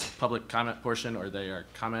it is public comment portion, or they are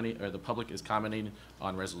commenting, or the public is commenting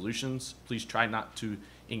on resolutions, please try not to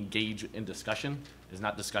engage in discussion. It's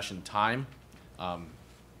not discussion time.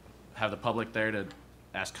 Have the public there to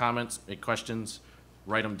ask comments, make questions,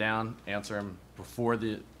 write them down, answer them before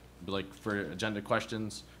the, like for agenda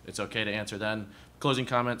questions. It's okay to answer then. Closing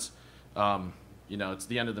comments, you know, it's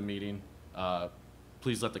the end of the meeting.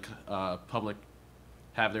 Please let the public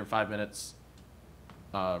have their 5 minutes,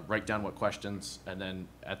 write down what questions, and then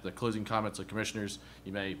at the closing comments of commissioners,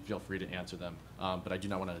 you may feel free to answer them. But I do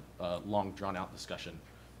not want a long, drawn-out discussion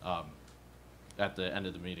at the end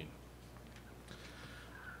of the meeting.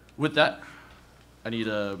 With that, I need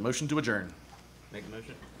a motion to adjourn. Make a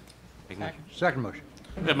motion. Second motion.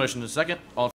 We have a motion and a second. All